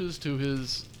backflashes to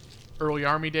his early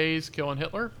army days, killing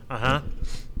Hitler, Uh-huh.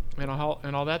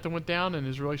 and all that went down, and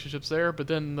his relationships there. But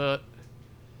then the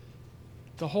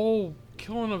whole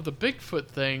killing of the Bigfoot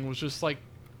thing was just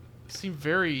seemed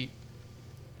very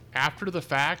after the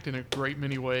fact in a great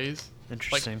many ways.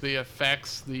 Interesting. The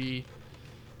effects, the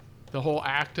whole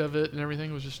act of it, and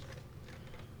everything was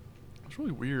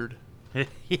really weird.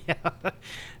 Yeah.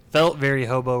 Felt very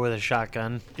hobo with a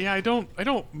shotgun. Yeah, I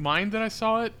don't mind that I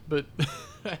saw it, but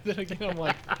then again I'm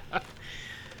like,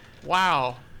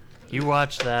 wow. You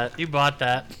watched that. You bought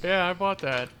that. Yeah, I bought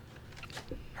that.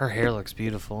 Her hair looks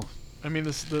beautiful. I mean,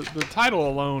 the title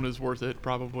alone is worth it,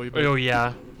 probably. But, Oh,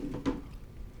 yeah.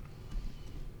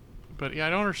 But yeah,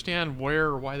 I don't understand where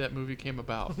or why that movie came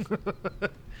about.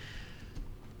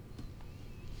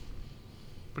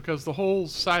 Because the whole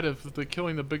side of the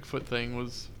killing the Bigfoot thing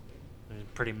was...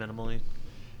 Pretty minimally.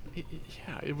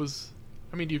 Yeah, it was...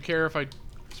 I mean, do you care if I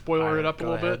spoiler it up a Go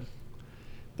little ahead. bit?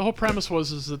 The whole premise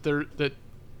was that that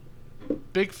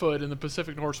Bigfoot in the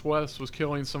Pacific Northwest was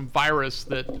killing some virus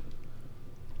that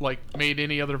like made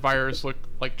any other virus look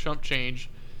like chump change,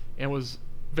 and was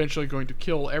eventually going to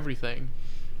kill everything.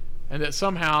 And that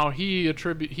somehow he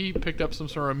picked up some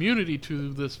sort of immunity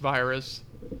to this virus,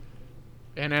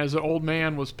 and as an old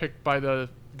man was picked by the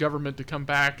government to come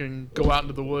back and go out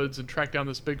into the woods and track down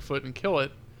this Bigfoot and kill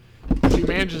it, which he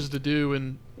manages to do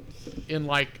in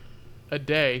like a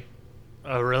day.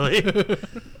 Oh, really?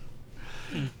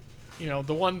 You know,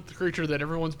 the one creature that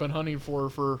everyone's been hunting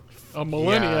for a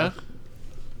millennia,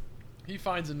 he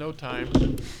finds in no time.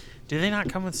 Do they not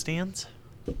come with stands?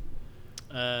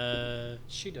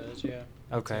 She does, yeah.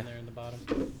 Okay. It's in there in the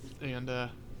bottom. And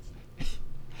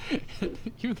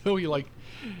even though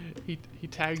he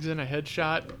tags in a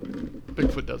headshot,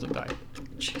 Bigfoot doesn't die.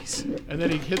 Jeez. And then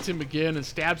he hits him again and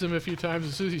stabs him a few times.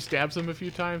 As soon as he stabs him a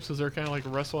few times, because they're kind of like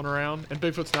wrestling around, and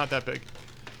Bigfoot's not that big.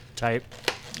 Type.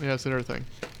 Yeah, that's another thing.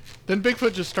 Then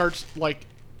Bigfoot just starts like,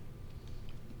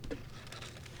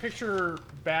 picture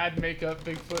bad makeup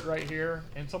Bigfoot right here,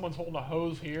 and someone's holding a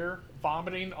hose here,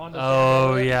 vomiting on the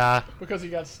Oh, yeah. because he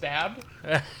got stabbed.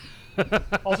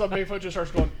 All of a sudden, Bigfoot just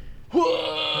starts going,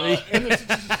 "Whoa!" and this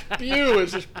spew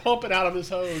is just pumping out of his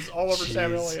hose all over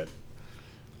Sam Jeez. Elliott.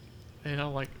 And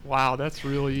I'm like, wow, that's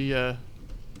really. I'm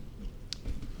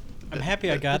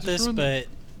happy I got just this, ruined but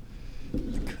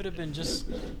it could have been just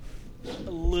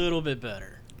a little bit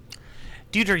better.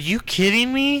 Dude, are you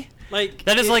kidding me? Like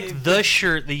That is like the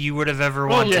shirt that you would have ever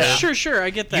Well, wanted. yeah. Sure, I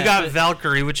get that. You got but-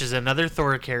 Valkyrie, which is another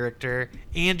Thor character,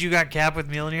 and you got Cap with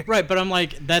Mjolnir. Right, but I'm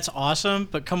like, that's awesome,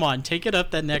 but come on, take it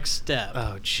up that next step.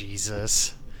 Oh,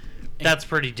 Jesus. That's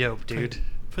pretty dope, dude.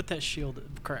 Put that shield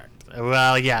correct.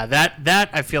 Well, yeah, that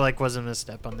I feel like was a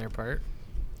misstep on their part.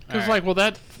 Because Alright.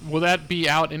 like, will that be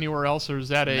out anywhere else, or is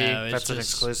that No, a? it's That's an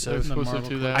just exclusive. the Exclusive Marvel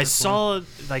to Club. that. I saw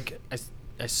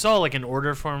I saw like an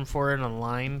order form for it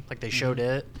online, like they showed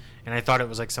it, and I thought it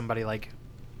was like somebody like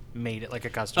made it like a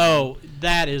custom. Oh,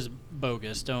 that is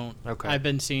bogus. Don't. Okay. I've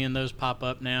been seeing those pop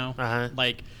up now. Uh-huh.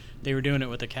 Like they were doing it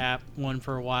with the Cap one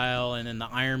for a while, and then the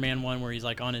Iron Man one where he's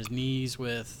like on his knees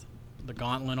with the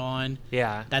gauntlet on.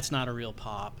 Yeah. That's not a real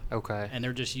pop. Okay. And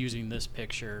they're just using this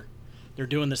picture. They're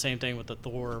doing the same thing with the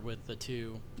Thor with the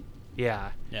two. Yeah.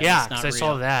 Yeah, Yeah, it's not because I saw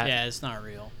real. that. Yeah, it's not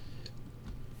real.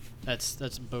 That's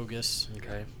bogus.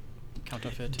 Okay.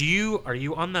 Counterfeit. Are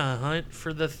you on the hunt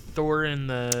for the Thor in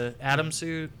the Atom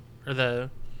suit or the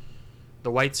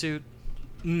white suit?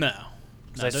 No.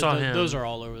 'Cause I saw him. Those are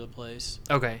all over the place.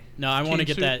 Okay. No, I want to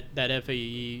Team get suit? that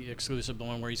FAE exclusive, the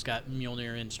one where he's got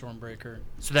Mjolnir and Stormbreaker.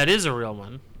 So that is a real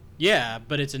one. Yeah,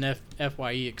 but it's an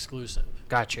FYE exclusive.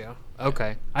 Gotcha.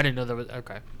 Okay. I didn't know that was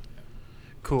okay.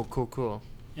 Cool.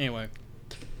 Anyway,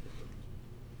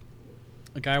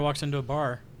 a guy walks into a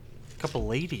bar. A couple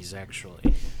ladies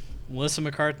actually. Melissa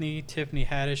McCarthy, Tiffany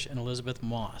Haddish, and Elizabeth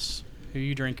Moss. Who are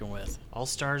you drinking with? All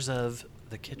stars of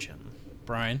the kitchen.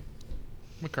 Brian?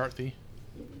 McCarthy.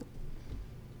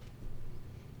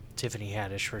 Tiffany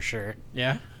Haddish for sure.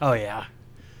 Yeah? Oh yeah.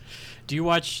 Do you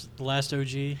watch The Last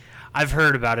OG? I've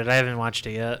heard about it. I haven't watched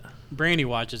it yet. Brandy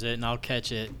watches it, and I'll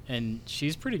catch it, and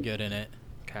she's pretty good in it.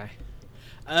 Okay.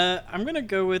 I'm going to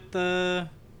go with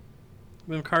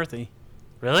McCarthy.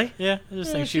 Really? Yeah, I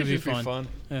just think she would be she'd fun.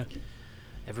 Yeah.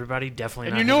 Everybody definitely.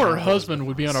 And not you know hanging her out with husband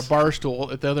would be on a bar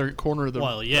stool at the other corner of the,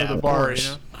 Well, yeah, of the of bar.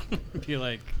 course. You know? Be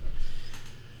like,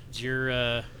 did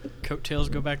your coattails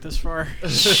go back this far?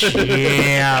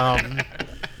 Damn.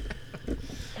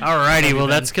 Alrighty, well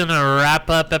that's gonna wrap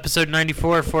up episode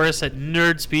 94 for us at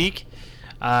NerdSpeak.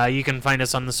 You can find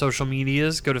us on the social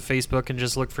medias. Go to Facebook and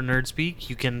just look for NerdSpeak.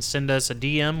 You can send us a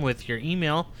DM with your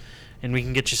email, and we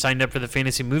can get you signed up for the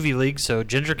Fantasy Movie League so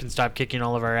Ginger can stop kicking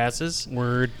all of our asses.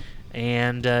 Word.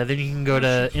 And then you can go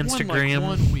to Instagram. Won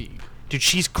like 1 week. Dude,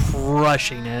 she's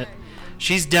crushing it.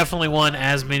 She's definitely won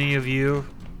as many of you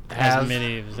have As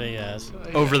many as they has.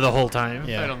 over the whole time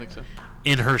Yeah. I don't think so.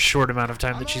 in her short amount of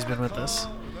time that she's been with us.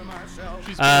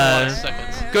 She's been a lot of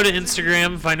seconds. Go to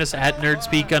Instagram, find us at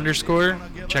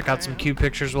nerdspeak_. Check out some cute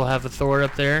pictures. We'll have the Thor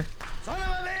up there.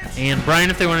 And Brian,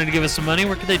 if they wanted to give us some money,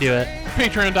 where could they do it?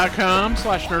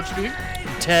 Patreon.com/nerdspeak.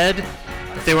 Ted,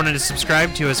 if they wanted to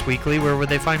subscribe to us weekly, where would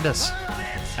they find us?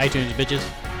 iTunes, bitches.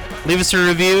 Leave us a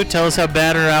review. Tell us how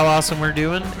bad or how awesome we're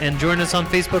doing. And join us on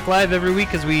Facebook Live every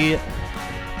week as we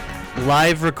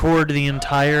live record the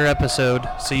entire episode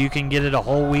so you can get it a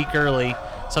whole week early.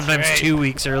 Sometimes 2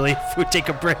 weeks early if we take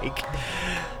a break.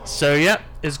 So, yeah,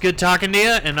 it's good talking to you,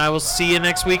 and I will see you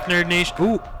next week, Nerd Nation.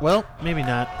 Ooh, well, maybe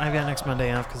not. I've got next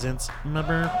Monday off because it's my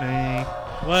birthday.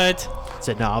 What?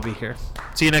 Said, no, I'll be here.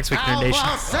 See you next week, Nerd Nation.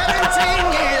 For 17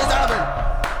 years I've been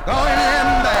going in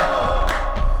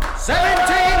back. 17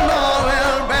 more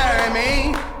will bury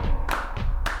me.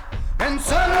 And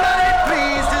somebody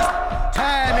please just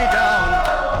tie me down.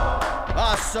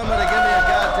 Or somebody give me